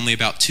 Zagorski, now only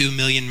about 2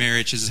 million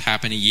marriages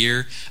happen a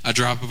year, a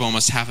drop of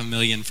almost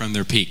 500,000 from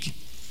their peak.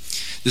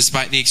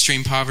 Despite the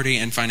extreme poverty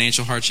and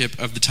financial hardship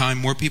of the time,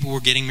 more people were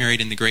getting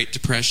married in the Great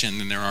Depression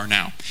than there are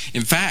now.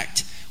 In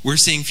fact, we're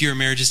seeing fewer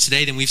marriages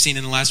today than we've seen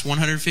in the last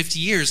 150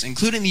 years,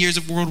 including the years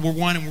of World War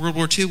I and World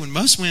War II, when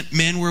most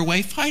men were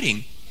away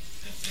fighting.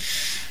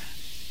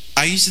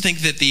 I used to think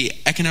that the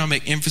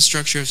economic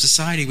infrastructure of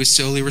society was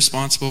solely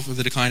responsible for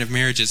the decline of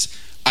marriages.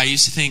 I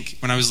used to think,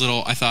 when I was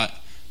little, I thought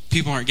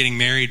people aren't getting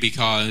married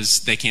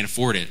because they can't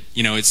afford it.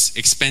 It's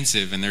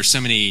expensive, and there's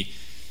so many,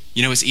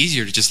 it's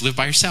easier to just live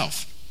by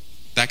yourself.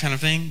 That kind of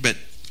thing. But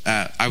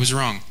I was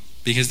wrong,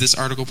 because this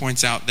article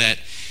points out that,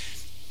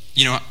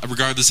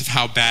 regardless of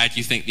how bad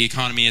you think the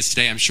economy is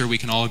today, I'm sure we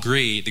can all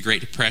agree the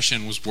Great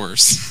Depression was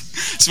worse.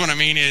 So what I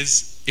mean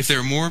is, if there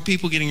are more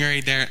people getting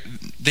married there,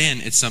 then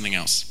it's something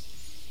else.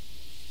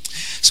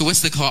 So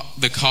what's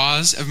the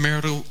cause of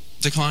marital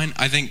decline?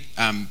 I think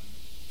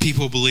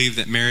people believe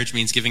that marriage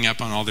means giving up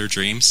on all their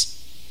dreams.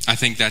 I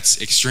think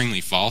that's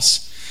extremely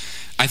false.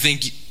 I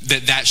think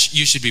that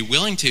you should be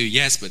willing to,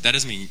 yes, but that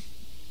doesn't mean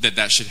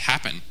that should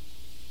happen.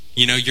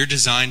 You're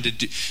designed to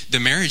do, the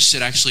marriage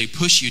should actually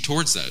push you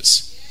towards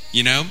those.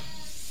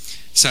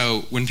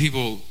 So when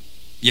people,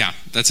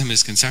 that's a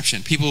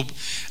misconception. People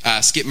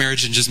skip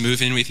marriage and just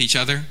move in with each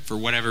other for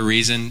whatever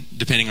reason,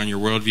 depending on your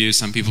worldview.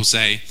 Some people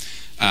say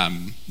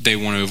they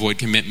want to avoid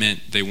commitment.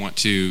 They don't want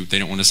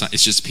to sign.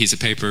 It's just a piece of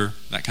paper.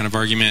 That kind of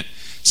argument.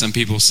 Some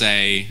people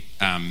say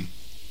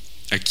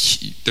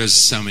there's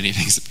so many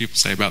things that people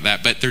say about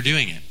that, but they're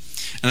doing it.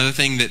 Another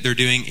thing that they're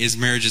doing is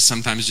marriage is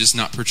sometimes just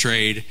not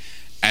portrayed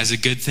as a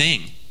good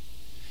thing.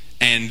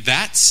 And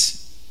that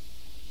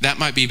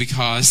might be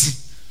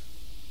because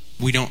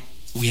we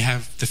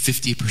have the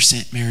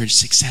 50% marriage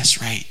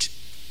success rate,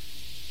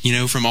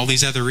 from all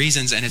these other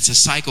reasons, and it's a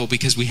cycle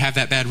because we have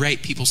that bad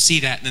rate, people see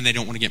that, and then they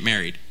don't want to get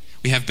married.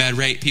 We have bad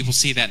rate, people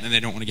see that, and then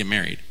they don't want to get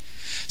married.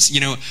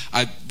 So,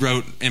 I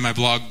wrote in my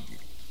blog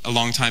a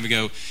long time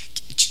ago,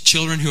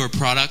 children who are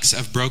products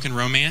of broken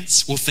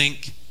romance will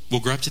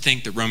grow up to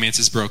think that romance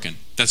is broken.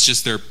 That's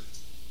just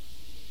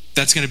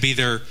that's going to be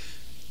their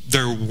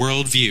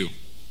worldview.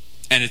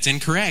 And it's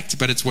incorrect,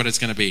 but it's what it's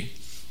going to be.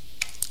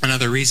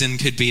 Another reason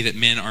could be that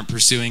men aren't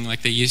pursuing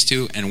like they used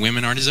to, and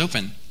women aren't as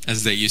open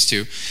as they used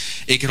to.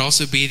 It could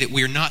also be that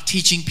we're not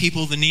teaching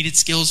people the needed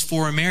skills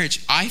for a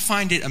marriage. I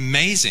find it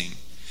amazing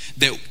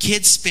that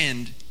kids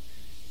spend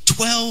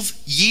 12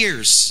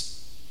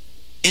 years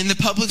in the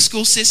public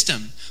school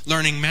system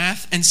learning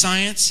math and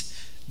science.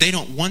 They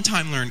don't one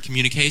time learn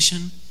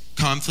communication,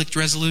 conflict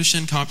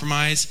resolution,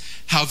 compromise,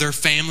 how their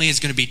family is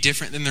going to be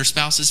different than their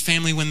spouse's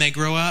family when they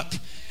grow up,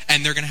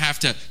 and they're going to have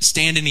to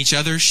stand in each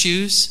other's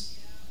shoes.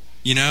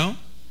 You know?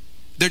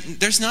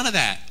 There's none of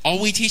that.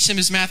 All we teach them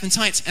is math and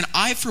science. And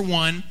I, for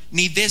one,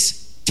 need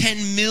this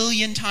 10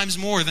 million times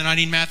more than I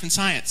need math and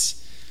science.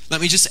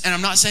 And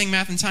I'm not saying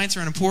math and science are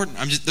unimportant.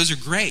 Those are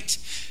great.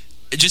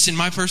 Just in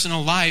my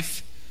personal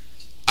life,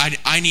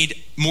 I need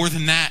more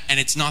than that, and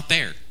it's not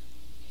there.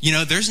 You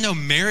know, there's no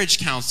marriage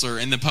counselor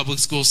in the public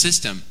school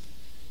system.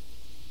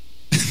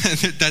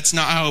 That's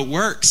not how it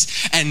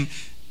works. And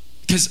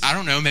because, I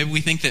don't know, maybe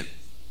we think that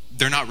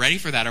they're not ready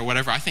for that or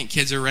whatever. I think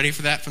kids are ready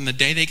for that from the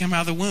day they come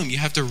out of the womb. You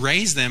have to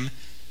raise them.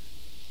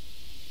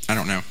 I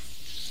don't know.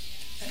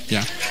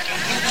 Yeah.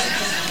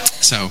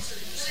 So,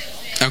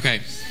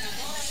 okay.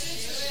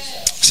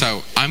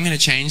 So, I'm going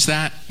to change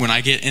that when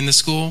I get in the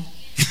school.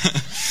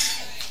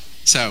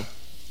 So,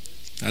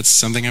 that's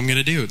something I'm going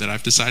to do that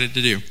I've decided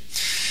to do.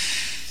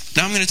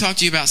 Now I'm going to talk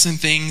to you about some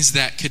things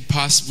that could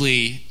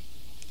possibly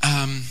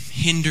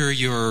hinder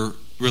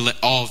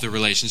all of the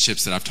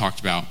relationships that I've talked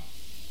about.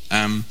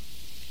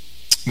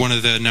 One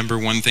of the number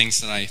one things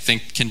that I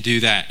think can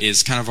do that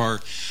is kind of our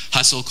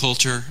hustle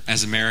culture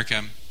as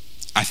America.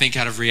 I think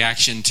out of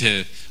reaction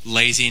to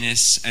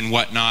laziness and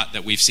whatnot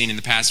that we've seen in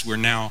the past, we're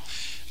now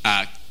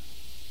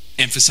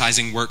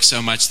emphasizing work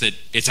so much that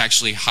it's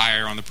actually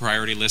higher on the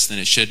priority list than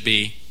it should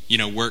be. You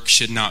know, work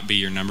should not be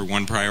your number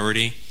one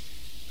priority.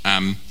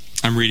 I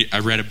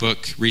read a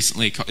book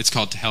recently. It's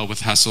called To Hell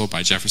with Hustle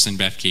by Jefferson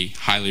Bethke.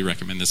 Highly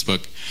recommend this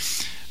book.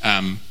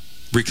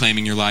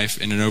 Reclaiming your life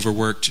in an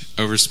overworked,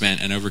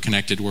 overspent, and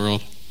overconnected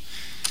world.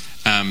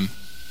 And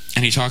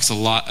he talks a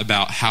lot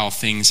about how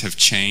things have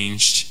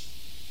changed.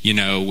 You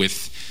know,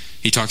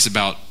 he talks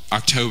about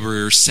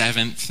October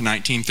 7th,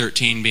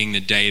 1913 being the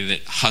day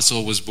that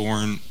hustle was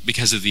born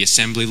because of the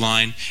assembly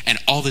line and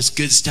all this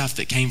good stuff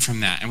that came from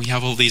that. And we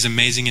have all these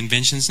amazing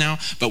inventions now,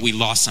 but we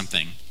lost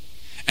something.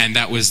 And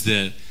that was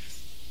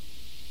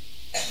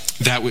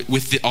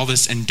all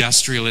this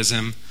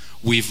industrialism,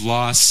 we've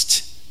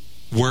lost.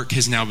 Work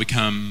has now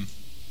become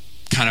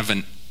kind of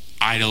an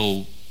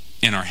idol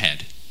in our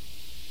head.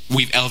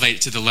 We've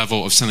elevated to the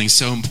level of something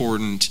so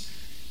important,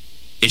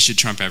 it should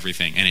trump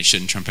everything, and it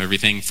shouldn't trump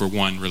everything for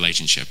one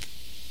relationship,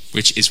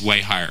 which is way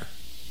higher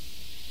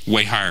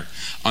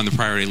on the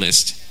priority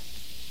list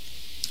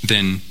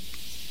than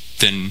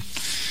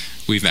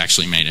we've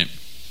actually made it.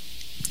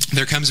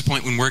 There comes a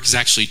point when work is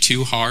actually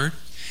too hard,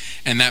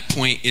 and that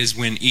point is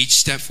when each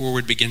step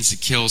forward begins to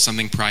kill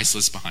something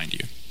priceless behind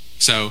you.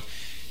 So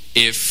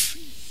if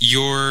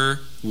your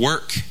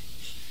work,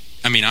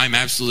 I'm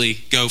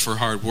absolutely go for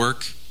hard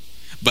work,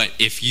 but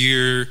if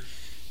you're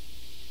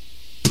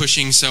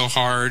pushing so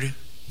hard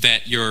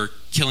that you're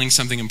killing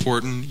something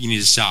important, you need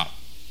to stop.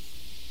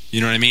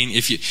 You know what I mean?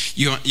 If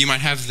you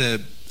might have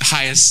the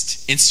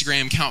highest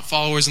Instagram count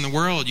followers in the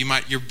world,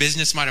 your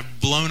business might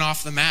have blown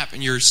off the map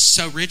and you're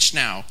so rich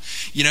now.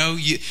 You know,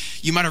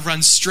 you might have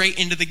run straight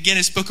into the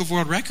Guinness Book of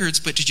World Records,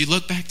 but did you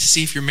look back to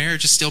see if your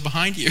marriage is still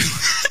behind you?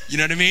 You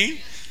know what I mean?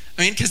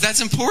 Because that's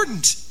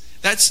important.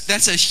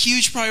 That's a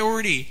huge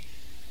priority.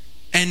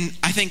 And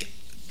I think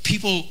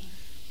people,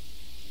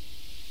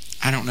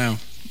 I don't know.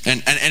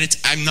 And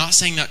I'm not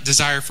saying that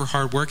desire for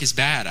hard work is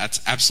bad.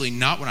 That's absolutely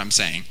not what I'm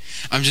saying.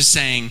 I'm just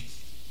saying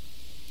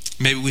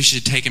maybe we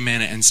should take a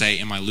minute and say,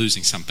 am I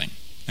losing something?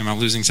 Am I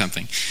losing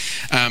something?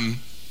 A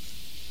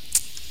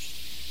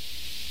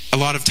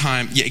lot of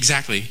time, yeah,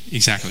 exactly.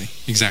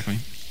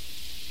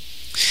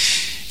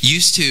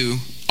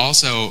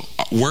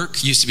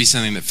 Work used to be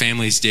something that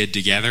families did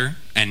together,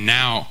 and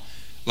now,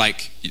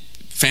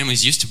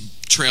 families used to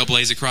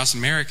trailblaze across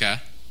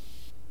America.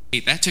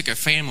 That took a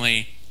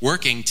family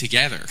working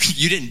together.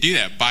 You didn't do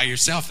that by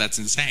yourself. That's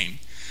insane.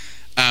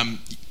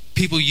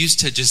 People used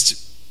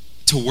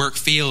to work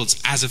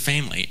fields as a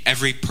family.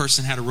 Every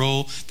person had a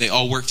role. They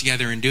all worked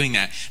together in doing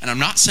that. And I'm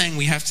not saying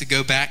we have to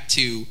go back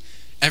to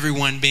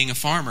everyone being a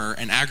farmer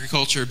and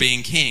agriculture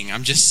being king.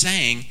 I'm just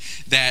saying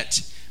that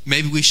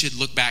maybe we should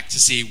look back to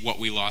see what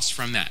we lost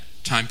from that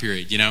time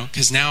period, you know?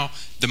 Because now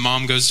the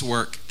mom goes to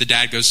work, the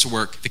dad goes to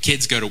work, the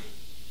kids go to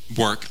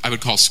work. I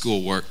would call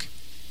school work.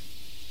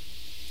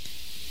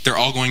 They're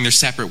all going their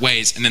separate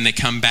ways, and then they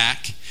come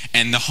back,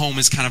 and the home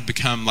has kind of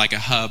become like a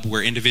hub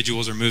where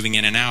individuals are moving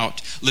in and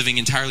out, living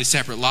entirely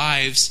separate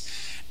lives,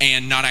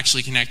 and not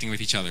actually connecting with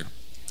each other.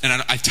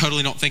 And I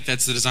totally don't think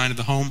that's the design of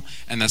the home,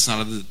 and that's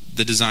not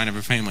the design of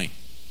a family.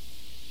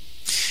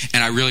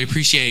 And I really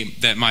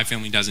appreciate that my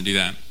family doesn't do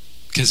that,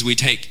 because we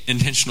take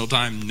intentional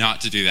time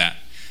not to do that.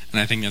 And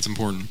I think that's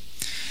important.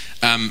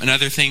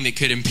 Another thing that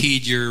could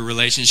impede your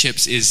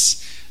relationships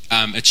is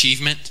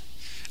achievement.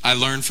 I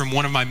learned from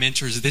one of my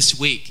mentors this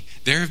week,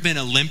 there have been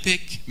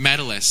Olympic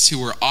medalists who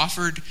were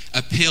offered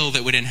a pill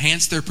that would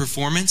enhance their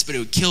performance, but it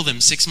would kill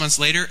them 6 months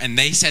later, and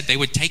they said they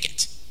would take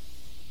it,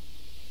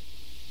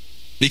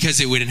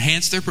 because it would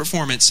enhance their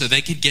performance so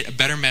they could get a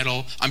better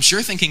medal. I'm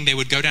sure thinking they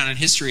would go down in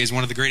history as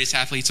one of the greatest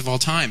athletes of all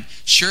time.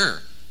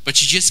 Sure, but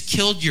you just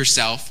killed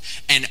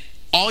yourself and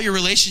all your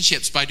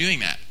relationships by doing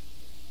that.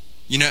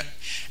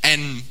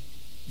 And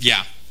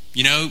yeah,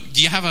 do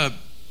you have a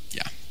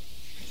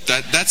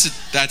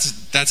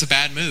that's a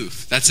bad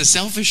move. That's a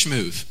selfish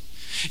move.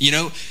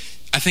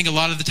 I think a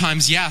lot of the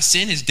times,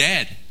 sin is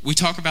dead. We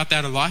talk about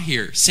that a lot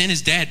here. Sin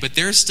is dead, but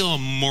there's still a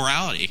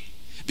morality,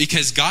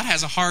 because God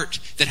has a heart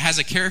that has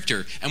a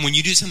character. And when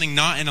you do something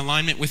not in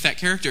alignment with that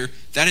character,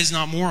 that is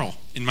not moral,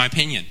 in my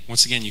opinion.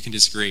 Once again, you can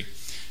disagree.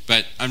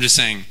 But I'm just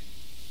saying,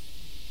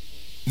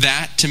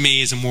 that to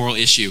me is a moral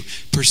issue.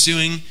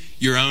 Pursuing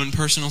your own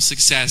personal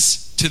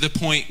success to the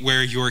point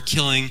where you're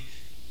killing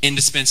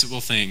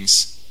indispensable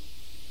things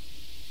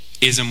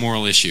is a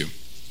moral issue.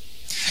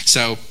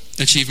 So,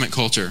 achievement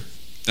culture.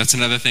 That's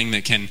another thing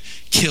that can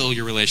kill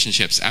your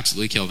relationships,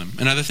 absolutely kill them.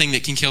 Another thing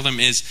that can kill them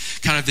is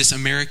kind of this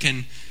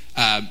American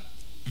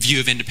view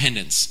of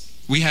independence.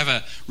 We have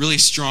a really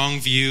strong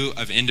view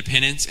of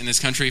independence in this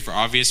country for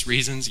obvious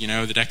reasons,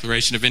 the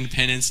Declaration of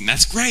Independence, and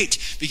that's great,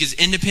 because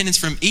independence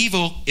from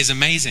evil is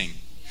amazing.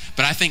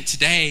 But I think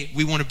today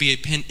we want to be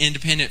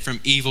independent from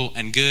evil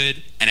and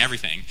good and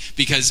everything,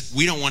 because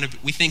we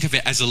think of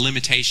it as a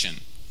limitation.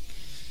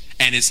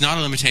 And it's not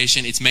a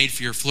limitation, it's made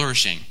for your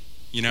flourishing.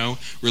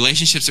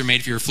 Relationships are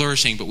made for your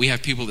flourishing, but we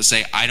have people that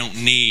say, I don't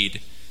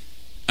need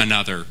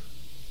another.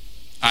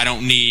 I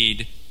don't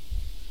need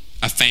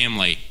a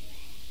family.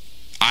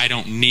 I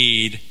don't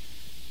need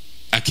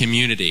a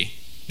community,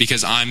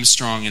 because I'm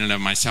strong in and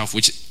of myself,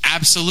 which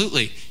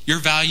absolutely, you're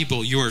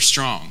valuable, you are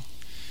strong.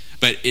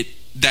 But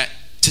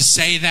to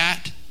say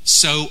that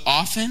so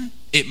often,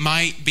 it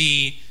might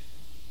be,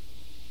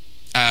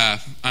 I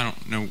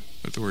don't know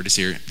what the word is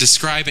here,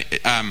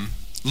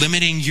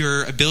 limiting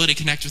your ability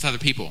to connect with other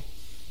people.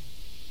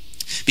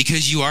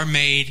 Because you are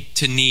made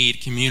to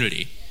need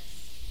community.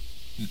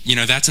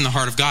 That's in the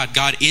heart of God.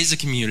 God is a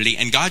community,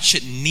 and God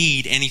shouldn't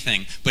need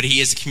anything, but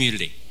He is a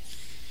community.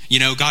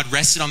 God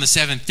rested on the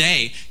seventh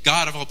day.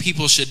 God of all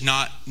people should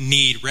not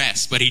need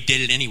rest, but He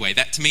did it anyway.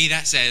 That, to me,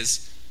 that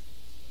says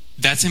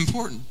that's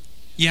important.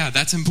 Yeah,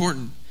 that's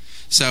important.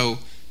 So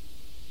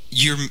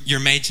you're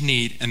made to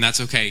need, and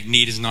that's okay.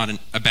 Need is not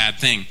a bad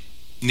thing.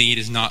 Need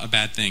is not a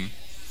bad thing.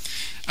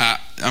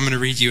 I'm going to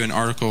read you an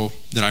article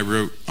that I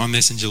wrote on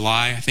this in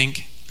July, I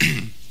think.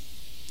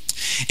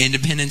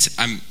 Independence.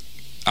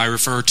 I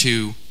refer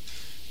to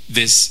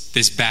this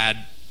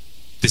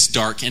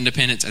dark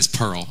independence as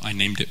Pearl. I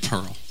named it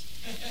Pearl.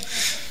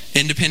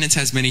 Independence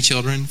has many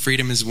children.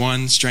 Freedom is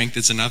one, strength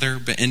is another.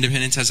 But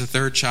independence has a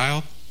third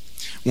child,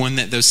 one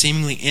that, though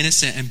seemingly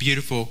innocent and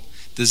beautiful,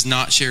 does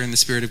not share in the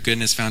spirit of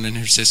goodness found in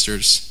her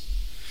sisters.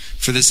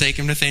 For the sake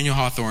of Nathaniel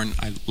Hawthorne,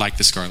 I like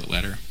the Scarlet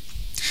Letter.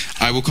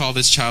 I will call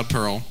this child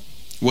Pearl.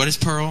 What is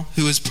Pearl?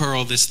 Who is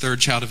Pearl, this third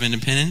child of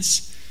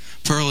independence?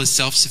 Pearl is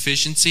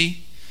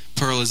self-sufficiency.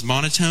 Pearl is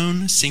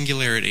monotone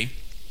singularity.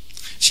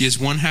 She is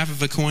one half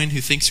of a coin who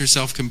thinks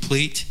herself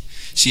complete.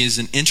 She is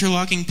an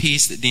interlocking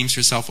piece that deems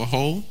herself a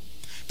whole.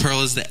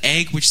 Pearl is the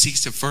egg which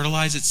seeks to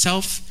fertilize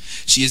itself.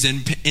 She is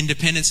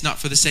independence not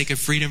for the sake of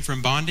freedom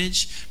from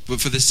bondage,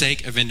 but for the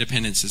sake of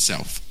independence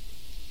itself.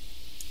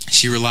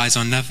 She relies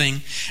on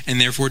nothing,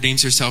 and therefore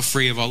deems herself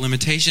free of all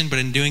limitation, but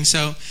in doing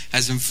so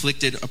has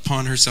inflicted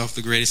upon herself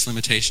the greatest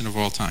limitation of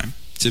all time,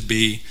 to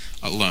be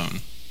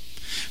alone.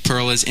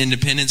 Pearl is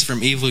independence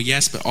from evil,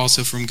 yes, but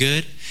also from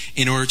good.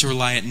 In order to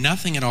rely at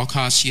nothing at all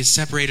costs, she has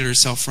separated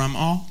herself from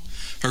all.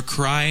 Her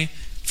cry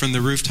from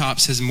the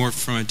rooftops has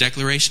morphed from a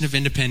declaration of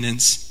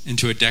independence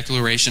into a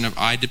declaration of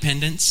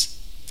I-dependence.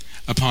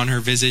 Upon her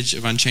visage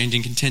of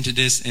unchanging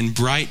contentedness in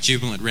bright,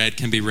 jubilant red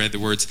can be read the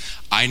words,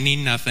 I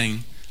need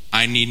nothing,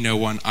 I need no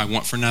one, I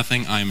want for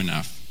nothing, I am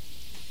enough.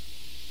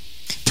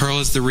 Pearl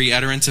is the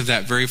re-utterance of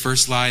that very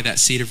first lie, that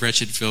seed of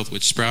wretched filth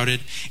which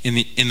sprouted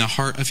in the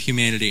heart of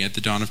humanity at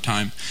the dawn of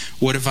time.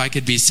 What if I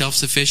could be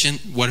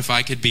self-sufficient? What if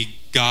I could be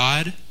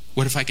God?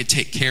 What if I could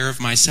take care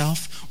of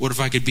myself? What if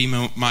I could be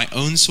my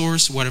own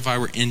source? What if I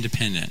were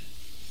independent?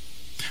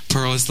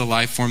 Pearl is the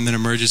life form that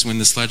emerges when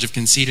the sledge of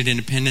conceited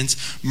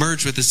independence,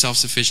 merged with the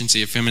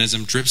self-sufficiency of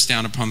feminism, drips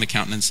down upon the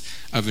countenance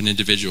of an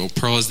individual.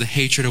 Pearl is the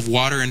hatred of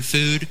water and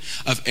food,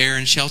 of air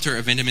and shelter,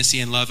 of intimacy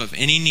and love, of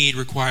any need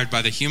required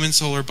by the human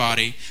soul or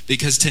body,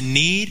 because to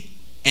need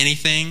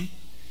anything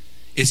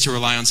is to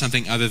rely on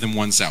something other than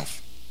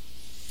oneself.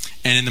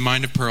 And in the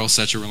mind of Pearl,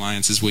 such a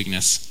reliance is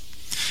weakness.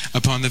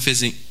 Upon the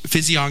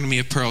physiognomy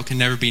of Pearl can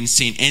never be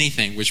seen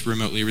anything which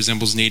remotely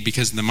resembles need,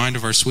 because in the mind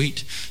of our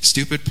sweet,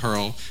 stupid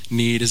Pearl,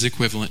 need is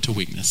equivalent to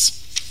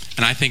weakness.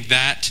 And I think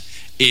that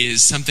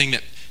is something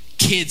that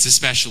kids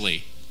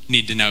especially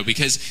need to know,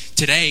 because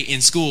today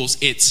in schools,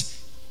 it's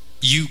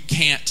you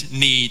can't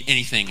need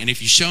anything. And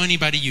if you show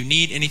anybody you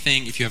need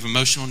anything, if you have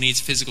emotional needs,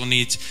 physical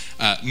needs,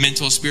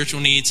 mental, spiritual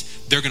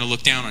needs, they're going to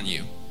look down on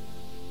you.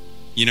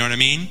 You know what I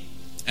mean?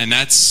 And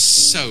that's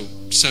so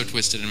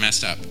twisted and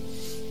messed up.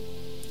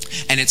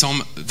 And it's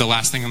the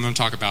last thing I'm going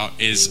to talk about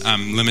is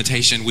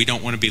limitation. We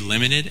don't want to be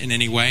limited in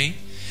any way.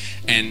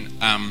 And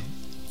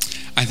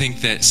I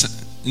think that,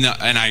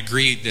 and I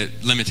agree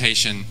that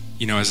limitation,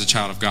 as a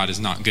child of God is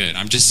not good.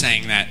 I'm just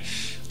saying that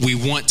we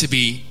want to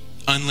be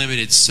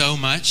unlimited so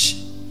much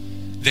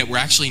that we're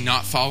actually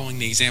not following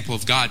the example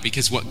of God,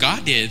 because what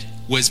God did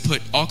was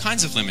put all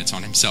kinds of limits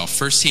on himself.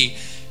 First, he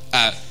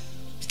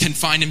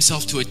confined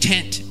himself to a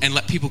tent and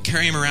let people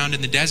carry him around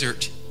in the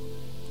desert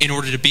in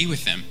order to be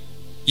with them.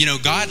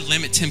 God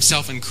limits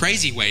himself in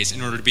crazy ways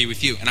in order to be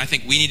with you, and I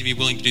think we need to be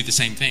willing to do the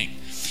same thing.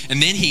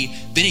 And then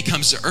he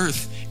comes to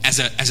earth as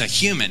a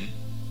human,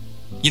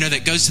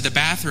 that goes to the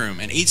bathroom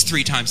and eats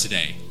 3 times a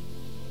day.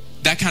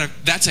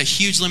 That's a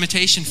huge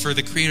limitation for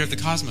the creator of the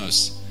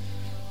cosmos.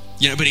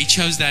 But he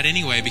chose that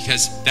anyway,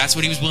 because that's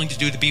what he was willing to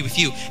do to be with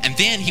you. And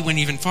then he went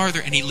even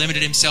farther and he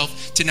limited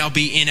himself to now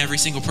be in every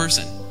single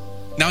person.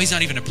 Now he's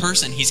not even a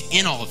person, he's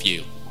in all of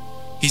you.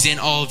 He's in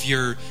all of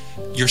your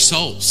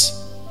souls.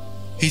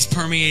 He's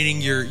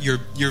permeating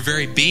your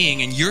very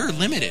being, and you're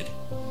limited.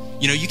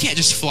 You can't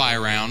just fly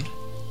around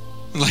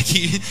like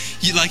he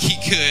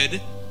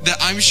could.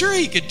 I'm sure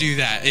he could do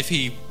that if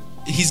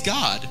he's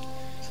God.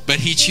 But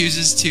he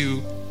chooses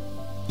to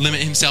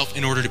limit himself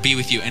in order to be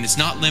with you. And it's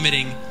not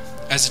limiting.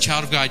 As a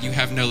child of God, you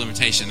have no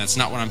limitation. That's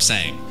not what I'm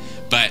saying.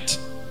 But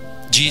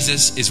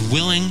Jesus is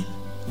willing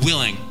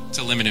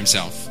to limit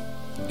himself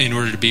in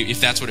order to be,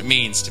 if that's what it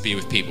means to be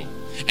with people.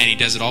 And he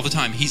does it all the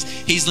time.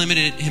 He's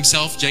limited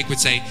himself, Jake would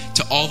say,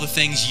 to all the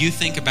things you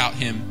think about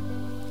him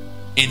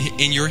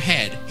in your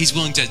head. He's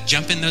willing to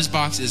jump in those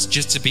boxes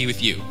just to be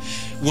with you.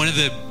 One of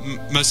the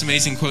most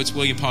amazing quotes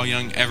William Paul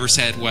Young ever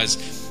said was,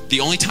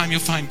 "The only time you'll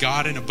find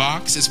God in a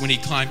box is when he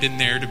climbed in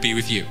there to be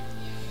with you."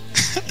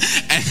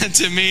 And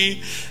to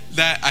me,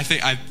 that I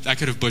think I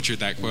could have butchered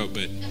that quote,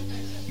 but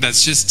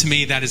that's just, to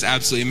me, that is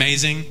absolutely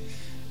amazing.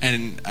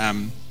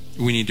 And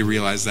we need to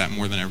realize that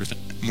more than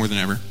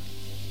ever.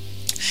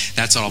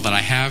 That's all that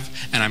I have,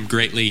 and I'm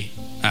greatly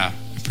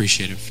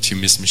appreciative to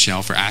Miss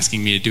Michelle for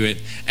asking me to do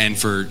it, and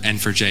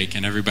for Jake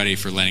and everybody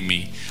for letting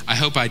me. I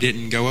hope I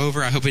didn't go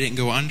over. I hope I didn't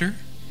go under.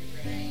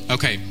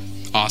 Okay,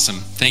 awesome.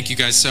 Thank you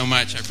guys so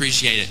much. I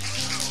appreciate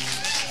it.